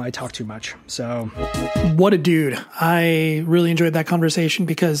 you know, I talk too much. So what a dude. I really enjoyed that conversation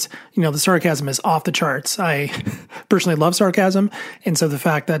because, you know, the sarcasm is off the charts. I personally love sarcasm. And so the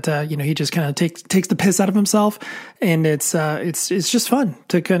fact that, he just kind of takes the piss out of himself, and it's just fun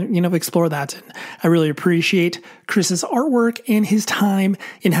to kind of, you know, explore that. And I really appreciate Chris's artwork and his time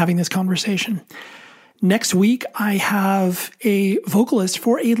in having this conversation. Next week, I have a vocalist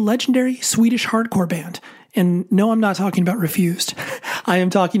for a legendary Swedish hardcore band. And no, I'm not talking about Refused. I am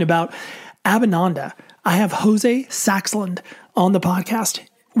talking about Abinanda. I have Jose Saxland on the podcast.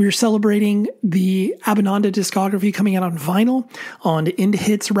 We're celebrating the Abinanda discography coming out on vinyl on Indie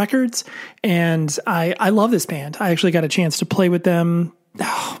Hits Records. And I love this band. I actually got a chance to play with them,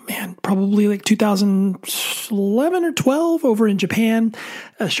 probably like 2011 or 12 over in Japan.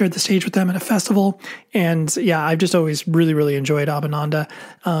 I shared the stage with them at a festival. And yeah, I've just always really, really enjoyed Abinanda.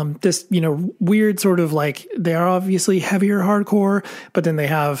 This, weird sort of like, they are obviously heavier hardcore, but then they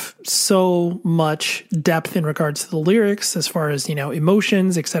have so much depth in regards to the lyrics as far as,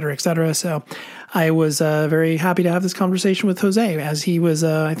 emotions, et cetera, et cetera. So I was very happy to have this conversation with Jose as he was,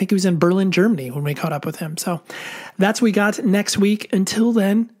 I think he was in Berlin, Germany when we caught up with him. So that's what we got next week. Until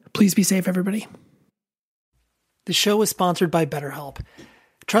then, please be safe, everybody. The show is sponsored by BetterHelp.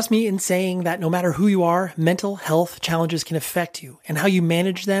 Trust me in saying that no matter who you are, mental health challenges can affect you, and how you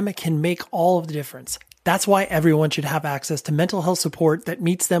manage them can make all of the difference. That's why everyone should have access to mental health support that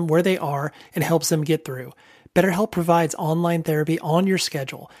meets them where they are and helps them get through. BetterHelp provides online therapy on your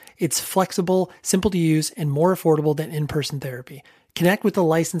schedule. It's flexible, simple to use, and more affordable than in-person therapy. Connect with a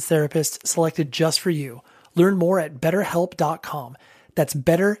licensed therapist selected just for you. Learn more at betterhelp.com. That's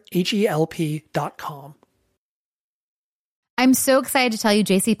betterhelp.com. I'm so excited to tell you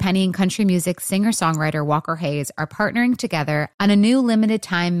JCPenney and country music singer-songwriter Walker Hayes are partnering together on a new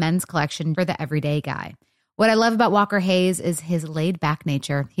limited-time men's collection for the everyday guy. What I love about Walker Hayes is his laid-back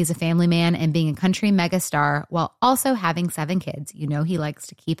nature. He's a family man, and being a country megastar while also having 7 kids, he likes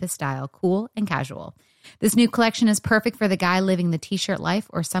to keep his style cool and casual. This new collection is perfect for the guy living the t-shirt life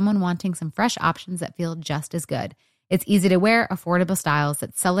or someone wanting some fresh options that feel just as good. It's easy to wear, affordable styles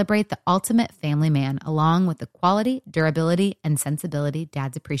that celebrate the ultimate family man, along with the quality, durability, and sensibility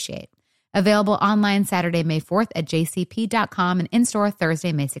dads appreciate. Available online Saturday, May 4th at jcp.com and in-store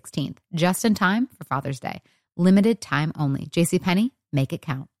Thursday, May 16th, just in time for Father's Day. Limited time only. JCPenney, make it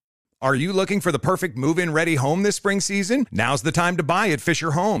count. Are you looking for the perfect move-in ready home this spring season? Now's the time to buy at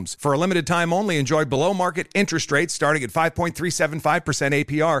Fisher Homes. For a limited time only, enjoy below-market interest rates starting at 5.375%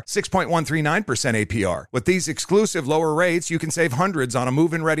 APR, 6.139% APR. With these exclusive lower rates, you can save hundreds on a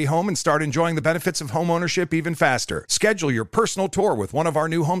move-in ready home and start enjoying the benefits of homeownership even faster. Schedule your personal tour with one of our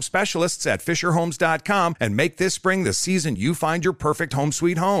new home specialists at FisherHomes.com and make this spring the season you find your perfect home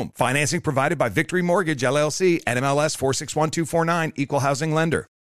sweet home. Financing provided by Victory Mortgage, LLC, NMLS 461249, Equal Housing Lender.